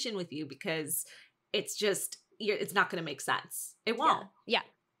conversation with you because it's just, it's not going to make sense. It won't. Yeah.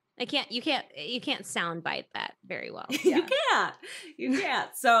 You can't soundbite that very well. You can't.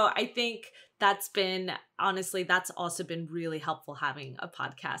 So I think that's also been really helpful having a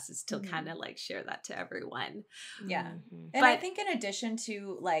podcast is to kind of like share that to everyone. Yeah. And I think in addition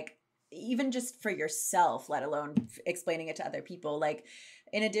to like, even just for yourself, let alone explaining it to other people, like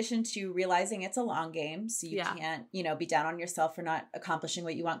in addition to realizing it's a long game, so you can't, be down on yourself for not accomplishing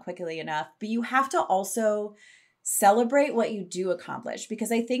what you want quickly enough, but you have to also celebrate what you do accomplish,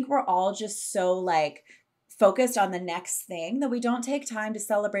 because I think we're all just so like focused on the next thing that we don't take time to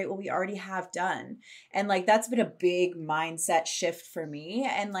celebrate what we already have done. And like that's been a big mindset shift for me.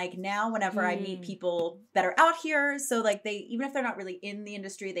 And like now whenever I meet people that are out here, so like they, even if they're not really in the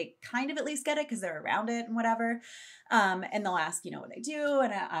industry, they kind of at least get it because they're around it and whatever. And they'll ask, what I do.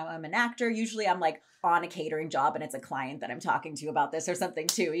 And I'm an actor. Usually I'm like on a catering job and it's a client that I'm talking to about this or something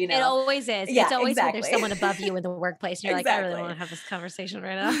too, It always is. Yeah, it's always exactly. when there's someone above you in the workplace and you're like, I really want to have this conversation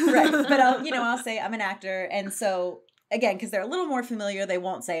right now. Right. But I'll say I'm an actor. And so again, because they're a little more familiar, they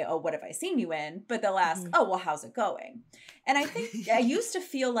won't say, oh, what have I seen you in? But they'll ask, oh, well, how's it going? And I think I used to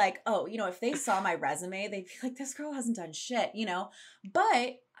feel like, oh, if they saw my resume, they'd be like, this girl hasn't done shit,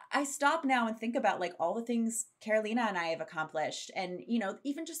 but I stop now and think about like all the things Carolina and I have accomplished and,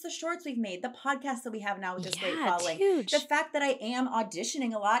 even just the shorts we've made, the podcast that we have now with this great following, huge. The fact that I am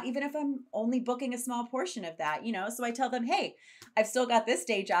auditioning a lot, even if I'm only booking a small portion of that, so I tell them, hey, I've still got this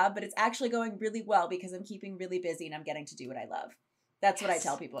day job, but it's actually going really well because I'm keeping really busy and I'm getting to do what I love. That's what I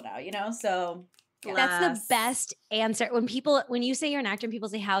tell people now, so. Yeah. That's the best answer. When you say you're an actor and people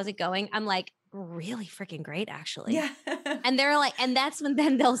say, how's it going? I'm like, really freaking great, actually. Yeah. And they're like, and that's when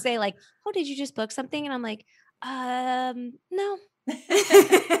then they'll say like, oh, did you just book something? And I'm like, no.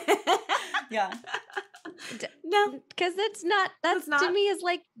 Yeah. No, because that's not, to me is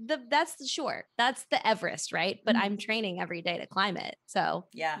like that's the Everest, right? But I'm training every day to climb it. So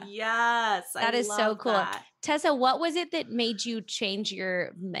yes, that is so cool. That. Tessa, what was it that made you change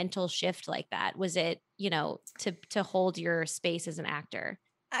your mental shift like that? Was it, to hold your space as an actor?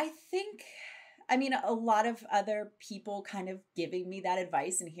 I think, a lot of other people kind of giving me that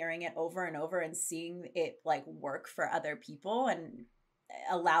advice and hearing it over and over and seeing it like work for other people and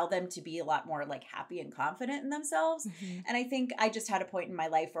allow them to be a lot more like happy and confident in themselves. And I think I just had a point in my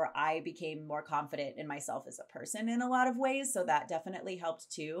life where I became more confident in myself as a person in a lot of ways. So that definitely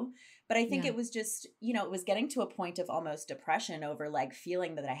helped too. But I think it was just, it was getting to a point of almost depression over like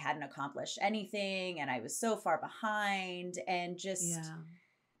feeling that I hadn't accomplished anything and I was so far behind and just,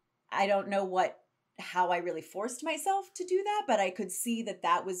 I don't know how I really forced myself to do that, but I could see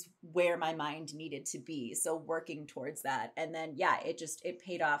that was where my mind needed to be. So working towards that. And then, it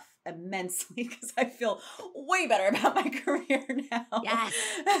paid off immensely because I feel way better about my career now. Yes.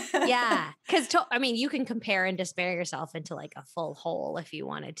 Yeah. Because, you can compare and despair yourself into like a full hole if you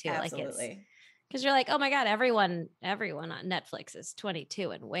wanted to. Absolutely. Because you're like, oh my God, everyone on Netflix is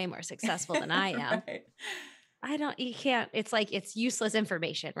 22 and way more successful than I am. Right. You can't, it's like, it's useless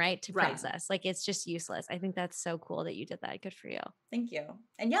information, right? To process. Like, it's just useless. I think that's so cool that you did that. Good for you. Thank you.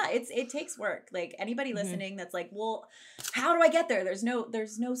 And it takes work. Like anybody listening that's like, well, how do I get there? There's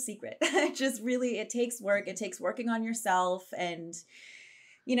no secret. It takes work. It takes working on yourself. And,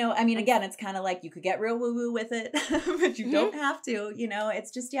 again, it's kind of like you could get real woo-woo with it, but you don't have to,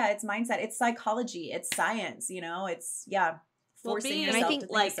 it's just, it's mindset. It's psychology. It's science, forcing yourself to think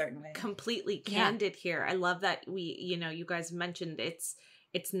a certain way. Completely candid here. I love that you guys mentioned it's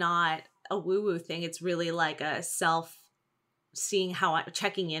not a woo-woo thing. It's really like a seeing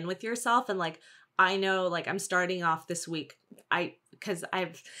checking in with yourself. And like, I know, like I'm starting off this week. Because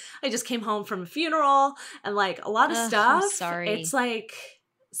I just came home from a funeral and like a lot of stuff. I'm sorry. It's like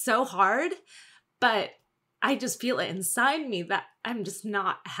so hard, but I just feel it inside me that I'm just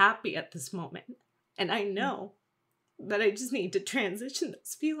not happy at this moment. And I know that I just need to transition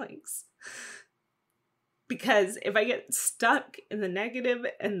those feelings. Because if I get stuck in the negative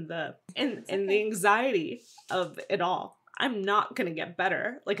and the anxiety of it all, I'm not going to get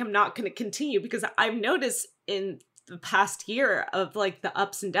better. Like I'm not going to continue because I've noticed in the past year of like the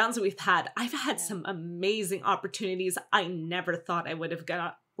ups and downs that we've had, I've had some amazing opportunities I never thought I would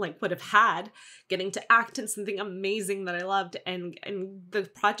have had getting to act in something amazing that I loved. And the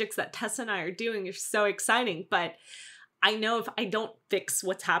projects that Tessa and I are doing are so exciting, but I know if I don't fix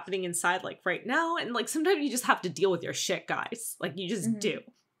what's happening inside, like right now, and like sometimes you just have to deal with your shit, guys. Like you just do.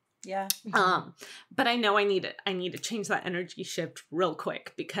 Yeah. But I know I need to change that energy shift real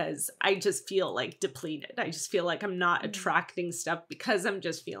quick because I just feel like depleted. I just feel like I'm not attracting stuff because I'm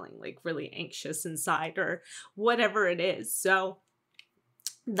just feeling like really anxious inside or whatever it is. So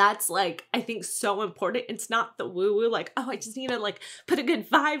that's like, I think so important. It's not the woo-woo, like, oh, I just need to like put a good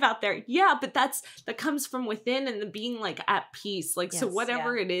vibe out there. Yeah, but that comes from within and the being like at peace. Like, so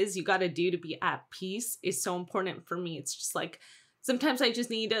whatever it is you got to do to be at peace is so important for me. It's just like, sometimes I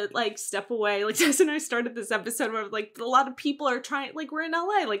just need to like step away. Like Tessa and I started this episode where like a lot of people are trying, like we're in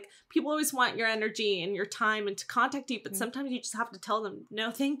LA, like people always want your energy and your time and to contact you, but sometimes you just have to tell them,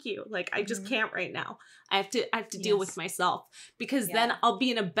 no, thank you. Like I just can't right now. I have to deal with myself because then I'll be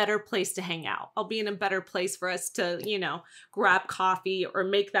in a better place to hang out. I'll be in a better place for us to, grab coffee or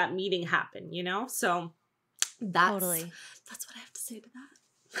make that meeting happen, So that's what I have to say to that.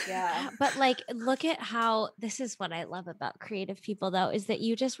 Yeah. But like, look at how, this is what I love about creative people though, is that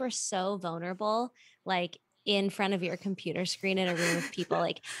you just were so vulnerable, like in front of your computer screen in a room of people.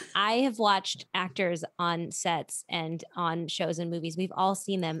 Like I have watched actors on sets and on shows and movies. We've all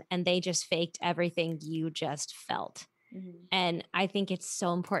seen them and they just faked everything you just felt. And I think it's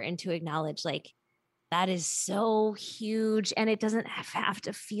so important to acknowledge like, that is so huge and it doesn't have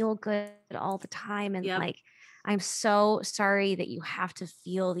to feel good all the time. And like, I'm so sorry that you have to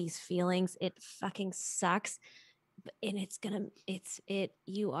feel these feelings. It fucking sucks. And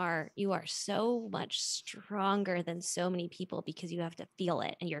you are so much stronger than so many people because you have to feel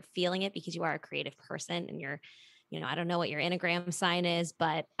it and you're feeling it because you are a creative person and you're, I don't know what your Enneagram sign is,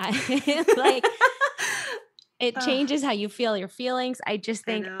 but I like it changes how you feel your feelings. I just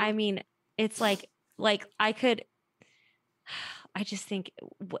think, it's like I just think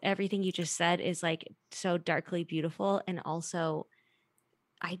everything you just said is like so darkly beautiful. And also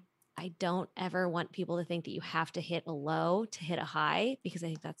I don't ever want people to think that you have to hit a low to hit a high, because I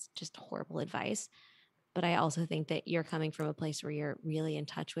think that's just horrible advice. But I also think that you're coming from a place where you're really in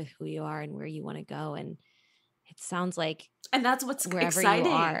touch with who you are and where you want to go. And it sounds like, and that's what's wherever exciting.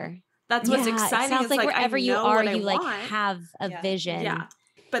 you are. That's what's exciting. It sounds it's like wherever you are, you like want. have a vision. Yeah.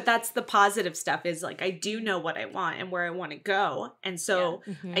 But that's the positive stuff is like, I do know what I want and where I want to go. And so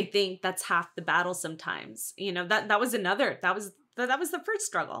I think that's half the battle sometimes. You know, that was the first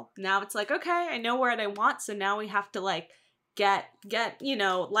struggle. Now it's like, okay, I know what I want. So now we have to like get, you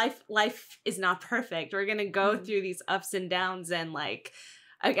know, life is not perfect. We're going to go through these ups and downs and like,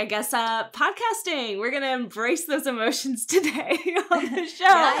 I guess podcasting, we're going to embrace those emotions today on the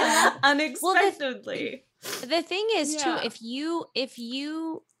show unexpectedly. The thing is too, if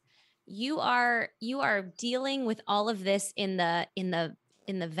you are dealing with all of this in the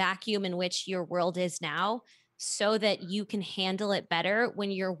vacuum in which your world is now, so that you can handle it better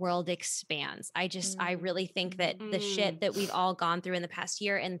when your world expands. I really think that the shit that we've all gone through in the past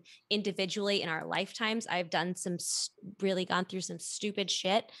year and individually in our lifetimes, I've done really gone through some stupid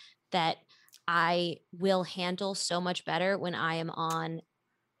shit that I will handle so much better when I am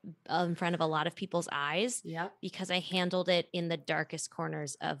in front of a lot of people's eyes, because I handled it in the darkest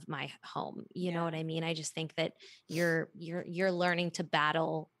corners of my home. You know what I mean? I just think that you're learning to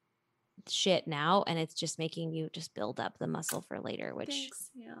battle shit now, and it's just making you just build up the muscle for later, which is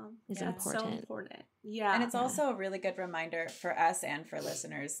important. It's so important. Yeah. And it's also a really good reminder for us and for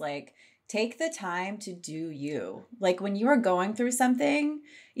listeners, like, take the time to do you. Like when you are going through something,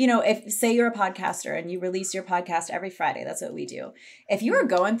 you know, if say you're a podcaster and you release your podcast every Friday, that's what we do. If you are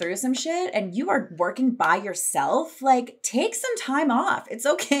going through some shit and you are working by yourself, like take some time off. It's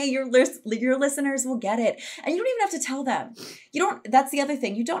okay. Your listeners will get it. And you don't even have to tell them. That's the other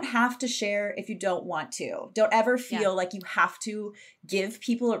thing. You don't have to share if you don't want to. Don't ever feel like you have to give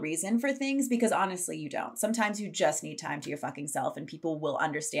people a reason for things, because honestly, you don't. Sometimes you just need time to your fucking self, and people will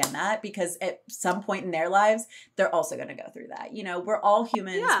understand that, because at some point in their lives, they're also going to go through that. You know, we're all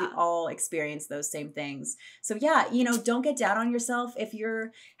humans. We all experience those same things. So you know, don't get down on yourself if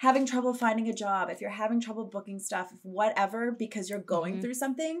you're having trouble finding a job, if you're having trouble booking stuff, whatever, because you're going through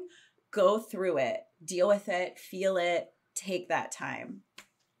something. Go through it, deal with it, feel it, take that time.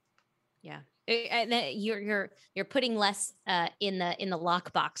 Yeah. And you're putting less in the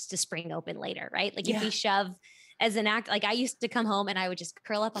lockbox to spring open later, right? Like if we shove as an act, like I used to come home and I would just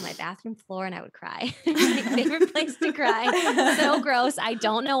curl up on my bathroom floor and I would cry. My favorite place to cry. So gross. I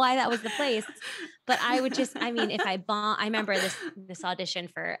don't know why that was the place, but I would just, I mean, if I remember this audition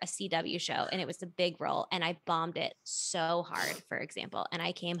for a CW show, and it was a big role, and I bombed it so hard, for example. And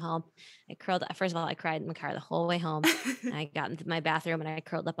I came home, first of all, I cried in the car the whole way home. And I got into my bathroom and I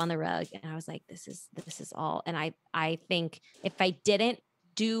curled up on the rug, and I was like, this is all. And I think if I didn't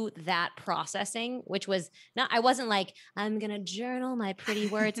do that processing, which was not, I wasn't like, I'm going to journal my pretty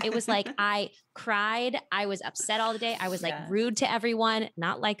words. It was like, I cried. I was upset all the day. I was like rude to everyone,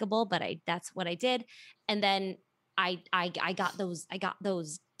 not likable, but that's what I did. And then I got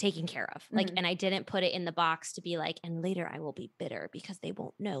those taken care of. Like, and I didn't put it in the box to be like, and later I will be bitter because they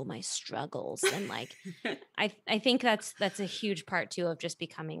won't know my struggles. And like, I think that's a huge part too of just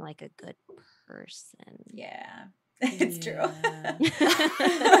becoming like a good person. Yeah. It's true.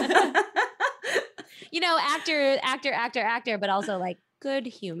 You know, actor, but also like good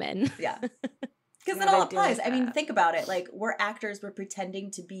human. Yeah. Because it all applies. I mean, think about it. Like, we're actors, we're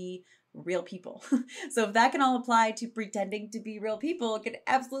pretending to be real people. So if that can all apply to pretending to be real people, it can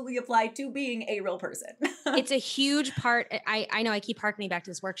absolutely apply to being a real person. It's a huge part. I know I keep harkening back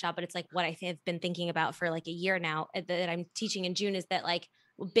to this workshop, but it's like what I have been thinking about for like a year now that I'm teaching in June, is that like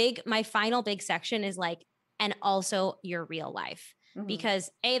my final big section is like, and also your real life. Because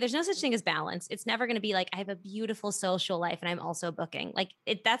there's no such thing as balance. It's never going to be like, I have a beautiful social life and I'm also booking. Like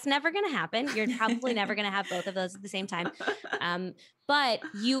that's never going to happen. You're probably never going to have both of those at the same time. But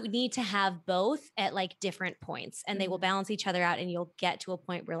you need to have both at like different points, and they will balance each other out. And you'll get to a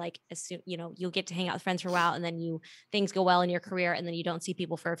point where like, as soon, you know, you'll get to hang out with friends for a while, and then things go well in your career, and then you don't see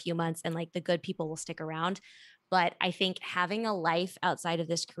people for a few months, and like the good people will stick around. But I think having a life outside of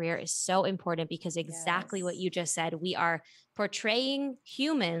this career is so important, because exactly what you just said, we are portraying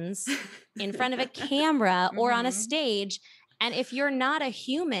humans in front of a camera or on a stage. And if you're not a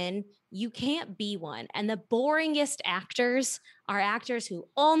human, you can't be one. And the boringest actors are actors who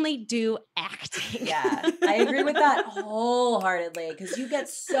only do acting. Yeah, I agree with that wholeheartedly, because you get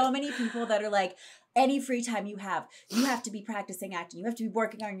so many people that are like, any free time you have to be practicing acting. You have to be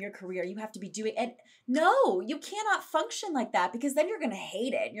working on your career. You have to be doing, and no, you cannot function like that, because then you're going to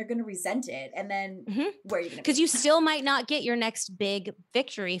hate it. And you're going to resent it. And then where are you going to be? Because you still might not get your next big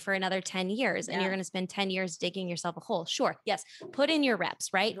victory for another 10 years and you're going to spend 10 years digging yourself a hole. Sure. Yes. Put in your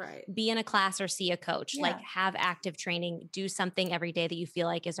reps, right? Be in a class or see a coach, like have active training, do something every day that you feel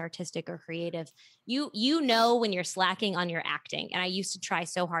like is artistic or creative. You know, when you're slacking on your acting. And I used to try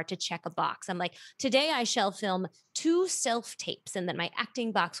so hard to check a box. I'm like, today I shall film 2 self-tapes and then my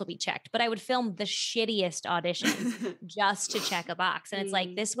acting box will be checked. But I would film the shittiest auditions just to check a box. And it's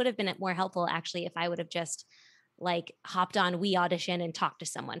like, this would have been more helpful actually if I would have just like hopped on We Audition and talked to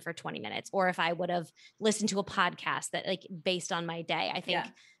someone for 20 minutes. Or if I would have listened to a podcast that like based on my day. I think,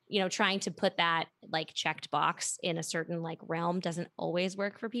 you know, trying to put that like checked box in a certain like realm doesn't always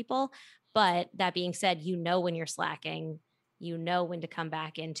work for people. But that being said, you know, when you're slacking, you know when to come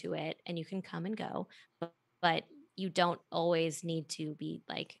back into it, and you can come and go, but you don't always need to be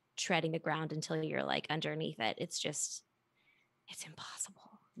like treading the ground until you're like underneath it. It's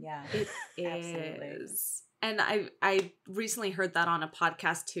impossible. Yeah, it is. And I recently heard that on a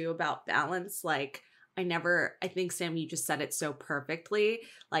podcast too about balance. Like I think Sam, you just said it so perfectly.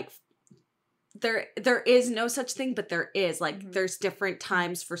 Like there is no such thing, but there is like, there's different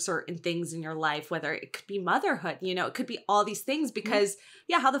times for certain things in your life, whether it could be motherhood, you know, it could be all these things because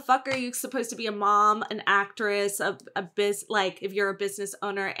how the fuck are you supposed to be a mom, an actress, like if you're a business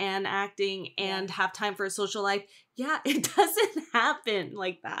owner and acting and have time for a social life? Yeah, it doesn't happen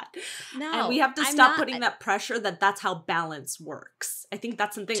like that. No. And we have to stop putting that pressure that's how balance works. I think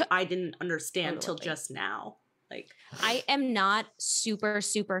that's something I didn't understand till just now. Like, I am not super,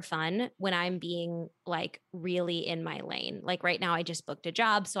 super fun when I'm being like really in my lane. Like right now I just booked a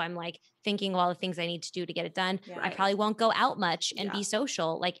job. So I'm like thinking of all the things I need to do to get it done. I probably won't go out much and be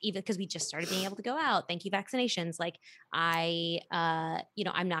social, like even because we just started being able to go out. Thank you, vaccinations. Like I'm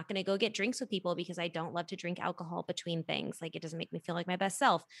not going to go get drinks with people because I don't love to drink alcohol between things. Like it doesn't make me feel like my best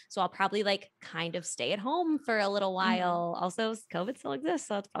self. So I'll probably like kind of stay at home for a little while. Also, COVID still exists.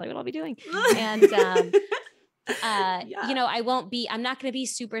 So that's probably what I'll be doing. And, you know, I'm not going to be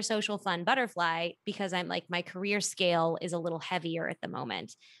super social fun butterfly because I'm like, my career scale is a little heavier at the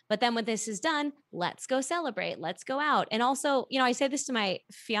moment. But then when this is done, let's go celebrate, let's go out. And also, you know, I say this to my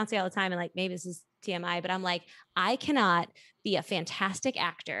fiance all the time and like, maybe this is TMI, but I'm like, I cannot be a fantastic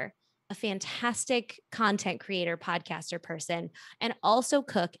actor, a fantastic content creator, podcaster person, and also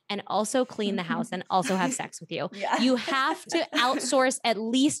cook and also clean the house and also have sex with you. You have to outsource at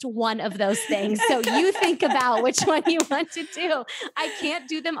least one of those things. So you think about which one you want to do. I can't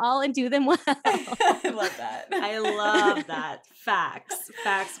do them all and do them well. I love that. I love that.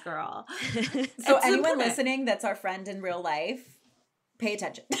 Facts, girl. So anyone listening that's our friend in real life, pay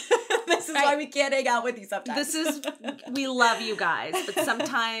attention. This is why we can't hang out with you sometimes. We love you guys, but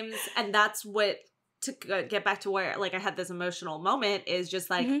sometimes, and that's what, to get back to where, like, I had this emotional moment is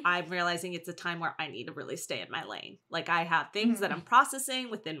just like, I'm realizing it's a time where I need to really stay in my lane. Like I have things that I'm processing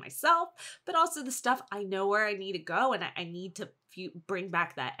within myself, but also the stuff I know where I need to go. And I need to bring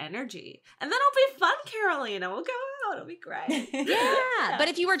back that energy. And then it'll be fun, Carolina. We'll go out. It'll be great. Yeah. But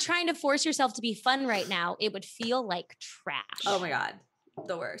if you were trying to force yourself to be fun right now, it would feel like trash. Oh my God.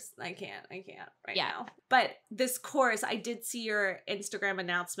 The worst. I can't right now. But this course, I did see your Instagram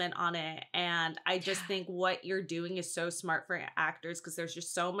announcement on it. And I just think what you're doing is so smart for actors because there's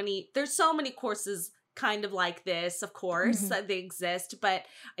so many courses kind of like this, of course, that they exist. But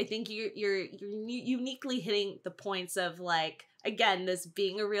I think you're uniquely hitting the points of like, again, this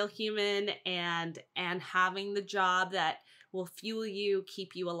being a real human and having the job that will fuel you,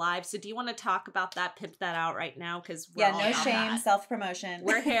 keep you alive. So do you want to talk about that, pimp that out right now? Because no shame, self-promotion.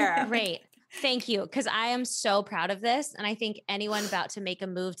 We're here. Great. Thank you. Because I am so proud of this. And I think anyone about to make a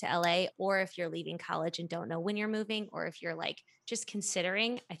move to LA, or if you're leaving college and don't know when you're moving, or if you're like just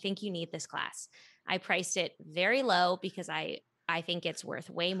considering, I think you need this class. I priced it very low because I think it's worth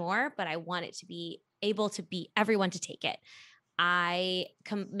way more, but I want it to be able to be everyone to take it. I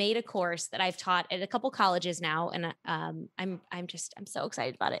made a course that I've taught at a couple colleges now, and I'm so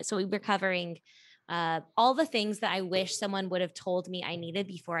excited about it. So we were covering all the things that I wish someone would have told me I needed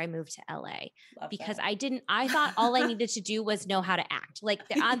before I moved to LA. Love because that. I thought all I needed to do was know how to act. Like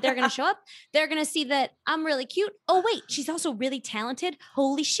they're going to show up. They're going to see that I'm really cute. Oh, wait, she's also really talented.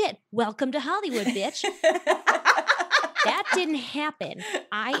 Holy shit. Welcome to Hollywood, bitch. That didn't happen.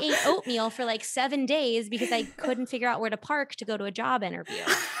 I ate oatmeal for like 7 days because I couldn't figure out where to park to go to a job interview.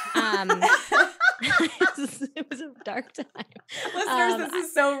 It was a dark time. Listeners, this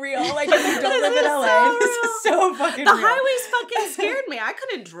is so real. Like, if you don't live in LA, this is so fucking The real. highways fucking scared me. I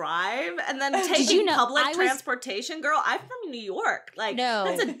couldn't drive, and then taking public transportation, girl. I'm from New York. Like,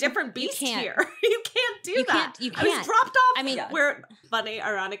 that's a different beast here. You can't do that. You can't. I was dropped off. I mean, where funny,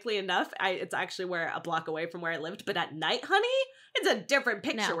 ironically enough, it's actually where a block away from where I lived. But at night, honey, it's a different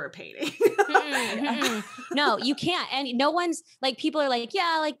picture we're painting. No, you can't. And no one's like, people are like,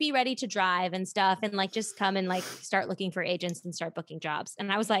 yeah, like be ready to drive and stuff. And like, just come and like start looking for agents and start booking jobs.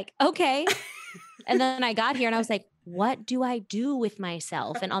 And I was like, okay. And then I got here and I was like, what do I do with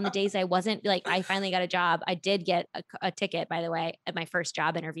myself? And on the days I wasn't like, I finally got a job. I did get a ticket, by the way, at my first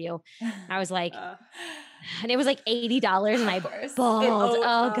job interview. I was like, and it was like $80 and I bawled.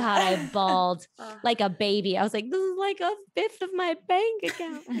 Oh God, I bawled like a baby. I was like, this is like a fifth of my bank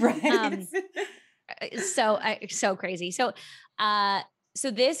account. Right. So crazy.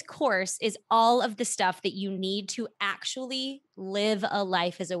 So this course is all of the stuff that you need to actually live a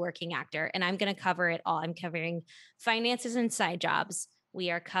life as a working actor. And I'm going to cover it all. I'm covering finances and side jobs.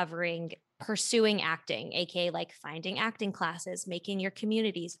 We are covering pursuing acting, aka like finding acting classes, making your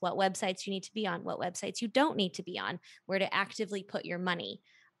communities, what websites you need to be on, what websites you don't need to be on, where to actively put your money.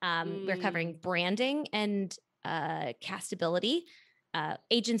 We're covering branding and castability,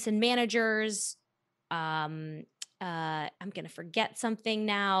 agents and managers. I'm going to forget something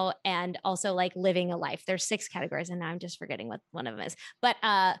now. And also like living a life. There's 6 categories and now I'm just forgetting what one of them is, but,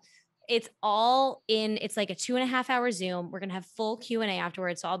 it's all in, it's like a 2.5 hour Zoom. We're going to have full Q&A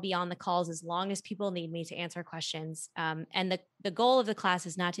afterwards. So I'll be on the calls as long as people need me to answer questions. And the goal of the class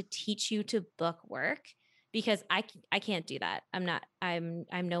is not to teach you to book work, because I can't do that.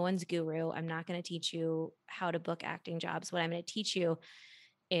 I'm no one's guru. I'm not going to teach you how to book acting jobs. What I'm going to teach you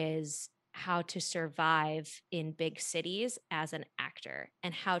is how to survive in big cities as an actor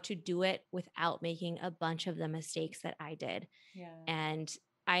and how to do it without making a bunch of the mistakes that I did. Yeah. And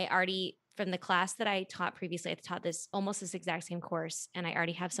I already, from the class that I taught previously, I taught almost this exact same course. And I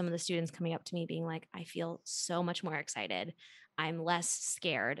already have some of the students coming up to me being like, I feel so much more excited. I'm less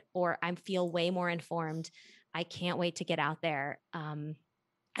scared, or I feel way more informed. I can't wait to get out there. And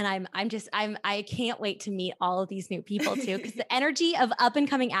I can't wait to meet all of these new people too, because the energy of up and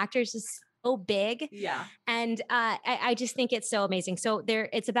coming actors is so big. Yeah. And I just think it's so amazing. So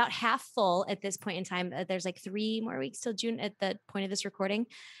it's about half full at this point in time. There's like 3 more weeks till June at the point of this recording.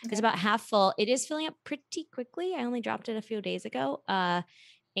 Okay. It's about half full. It is filling up pretty quickly. I only dropped it a few days ago.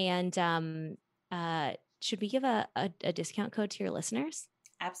 Should we give a discount code to your listeners?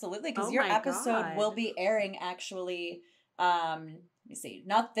 Absolutely. Because your episode will be airing actually, let me see,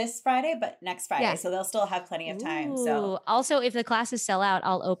 not this Friday, but next Friday. Yeah. So they'll still have plenty of time. So also, if the classes sell out,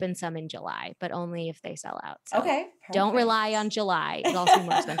 I'll open some in July, but only if they sell out. So okay. Perfect. Don't rely on July. It'll also be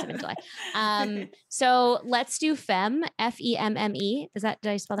more expensive in July. So let's do Femme, Femme. Did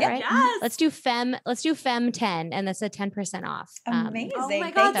I spell that right? Yes. Let's do Femme 10, and that's a 10% off. Amazing. Oh my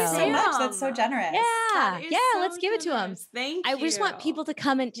God, thank you so much. That's so generous. Yeah. Yeah. So let's give it to them. Thank you. I just want people to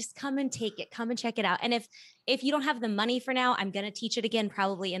come and take it. Come and check it out. And if you don't have the money for now, I'm going to teach it again,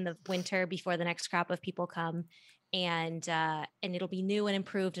 probably in the winter before the next crop of people come. And it'll be new and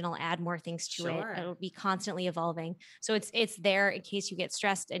improved, and I'll add more things to it. It'll be constantly evolving. So it's there in case you get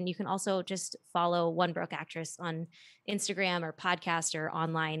stressed. And you can also just follow One Broke Actress on Instagram or podcast or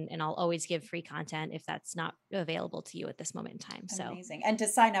online. And I'll always give free content if that's not available to you at this moment in time. So amazing. And to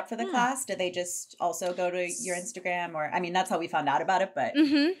sign up for the class, do they just also go to your Instagram? Or, I mean, that's how we found out about it, but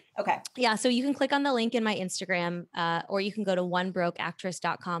okay. Yeah. So you can click on the link in my Instagram, or you can go to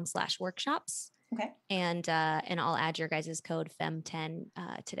onebrokeactress.com/workshops. Okay. And I'll add your guys' code FEM10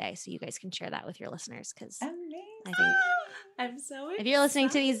 today, so you guys can share that with your listeners. Because I think I'm so excited. If you're listening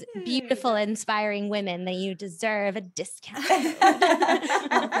to these beautiful, inspiring women, then you deserve a discount.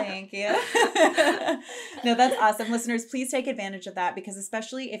 Well, thank you. No, that's awesome. Listeners, please take advantage of that, because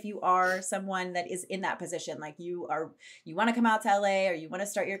especially if you are someone that is in that position, like you want to come out to LA or you want to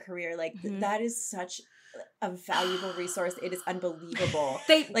start your career, like that is such a valuable resource. It is unbelievable.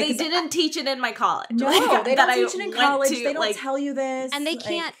 They didn't teach it in my college. No, they don't teach it in college. They don't tell you this. And they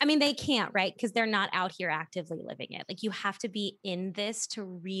can't, I mean, they can't, right? Because they're not out here actively living it. Like, you have to be in this to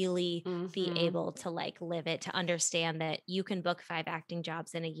really be able to like live it, to understand that you can book 5 acting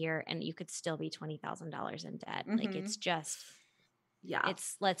jobs in a year and you could still be $20,000 in debt. Like, it's just... Yeah.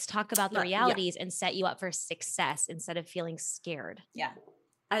 Let's talk about the realities and set you up for success instead of feeling scared. Yeah.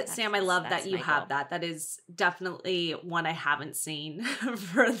 Sam, I love that you have that. That is definitely one I haven't seen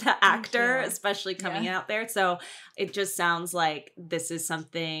for the actor, especially coming out there. So it just sounds like this is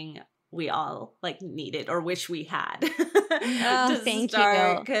something we all like needed or wish we had. Thank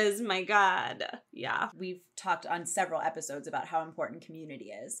you. Because my God, yeah. We've talked on several episodes about how important community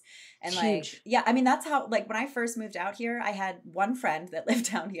is. And Huge. like, yeah, I mean, that's how, like when I first moved out here, I had one friend that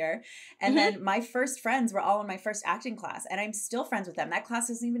lived down here. And then my first friends were all in my first acting class, and I'm still friends with them. That class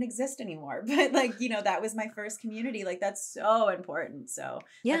doesn't even exist anymore. But like, you know, that was my first community. Like that's so important. So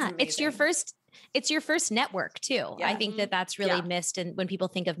yeah, it's your first network too. Yeah. I think that that's really missed. And when people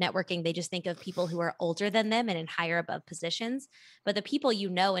think of networking, they just think of people who are older than them and in higher above positions. But the people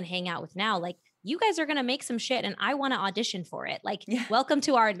you know and hang out with now, like you guys are going to make some shit and I want to audition for it. Like, welcome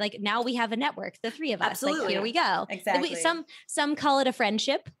to our, like, now we have a network, the three of us. Absolutely. Like, here we go. Exactly. Some call it a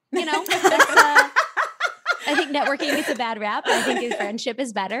friendship, you know, I think networking gets a bad rap. I think a friendship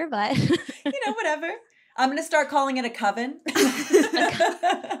is better, but you know, whatever. I'm going to start calling it a coven.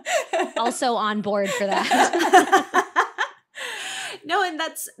 Also on board for that. No, and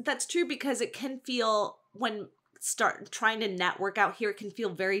that's true, because it can feel, when start trying to network out here, it can feel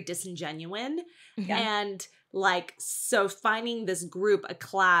very disingenuous. And like, so finding this group, a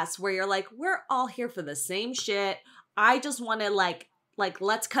class where you're like, we're all here for the same shit. I just want to like,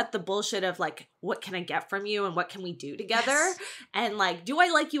 let's cut the bullshit of like, what can I get from you and what can we do together? Yes. And like, do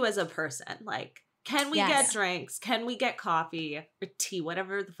I like you as a person? Like, can we get drinks? Can we get coffee or tea?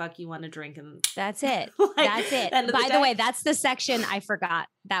 Whatever the fuck you want to drink. And that's it. Like, that's it. By the way, that's the section I forgot.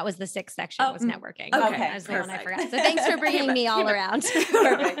 That was the sixth section was networking. Okay. That was the one I forgot. So thanks for bringing me all around.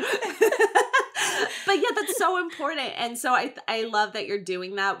 Perfect. But yeah, that's so important. And so I love that you're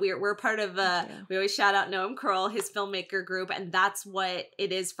doing that. We're part of we always shout out Noam Kroll, his filmmaker group, and that's what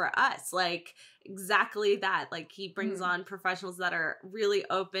it is for us. Like exactly that. Like he brings on professionals that are really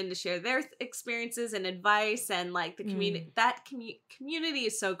open to share their experiences and advice, and like the community. That community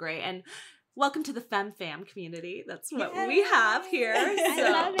is so great. And welcome to the Femme community. That's what we have here. I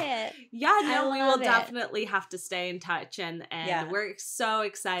love it. Yeah, no, we will definitely have to stay in touch, and we're so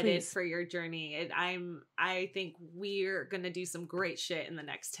excited for your journey. I think we're gonna do some great shit in the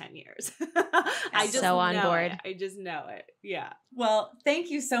next 10 years. I just so on board. I just know it. Yeah. Well, thank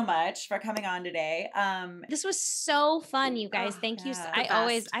you so much for coming on today. This was so fun, you guys. Thank you.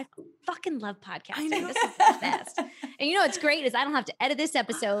 I fucking love podcasting. This is the best. And you know what's great is I don't have to edit this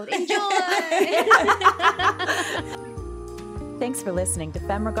episode. Enjoy. Thanks for listening to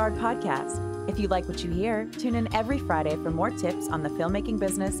Femme Regard Podcast. If you like what you hear, tune in every Friday for more tips on the filmmaking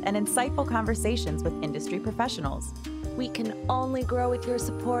business and insightful conversations with industry professionals. We can only grow with your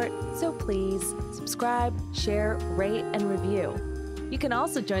support, so please subscribe, share, rate, and review. You can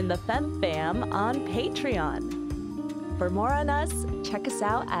also join the Femme Fam on Patreon. For more on us, check us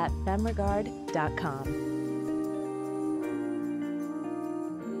out at femregard.com.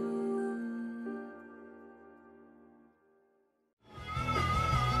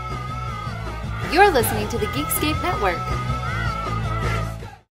 You're listening to the Geekscape Network.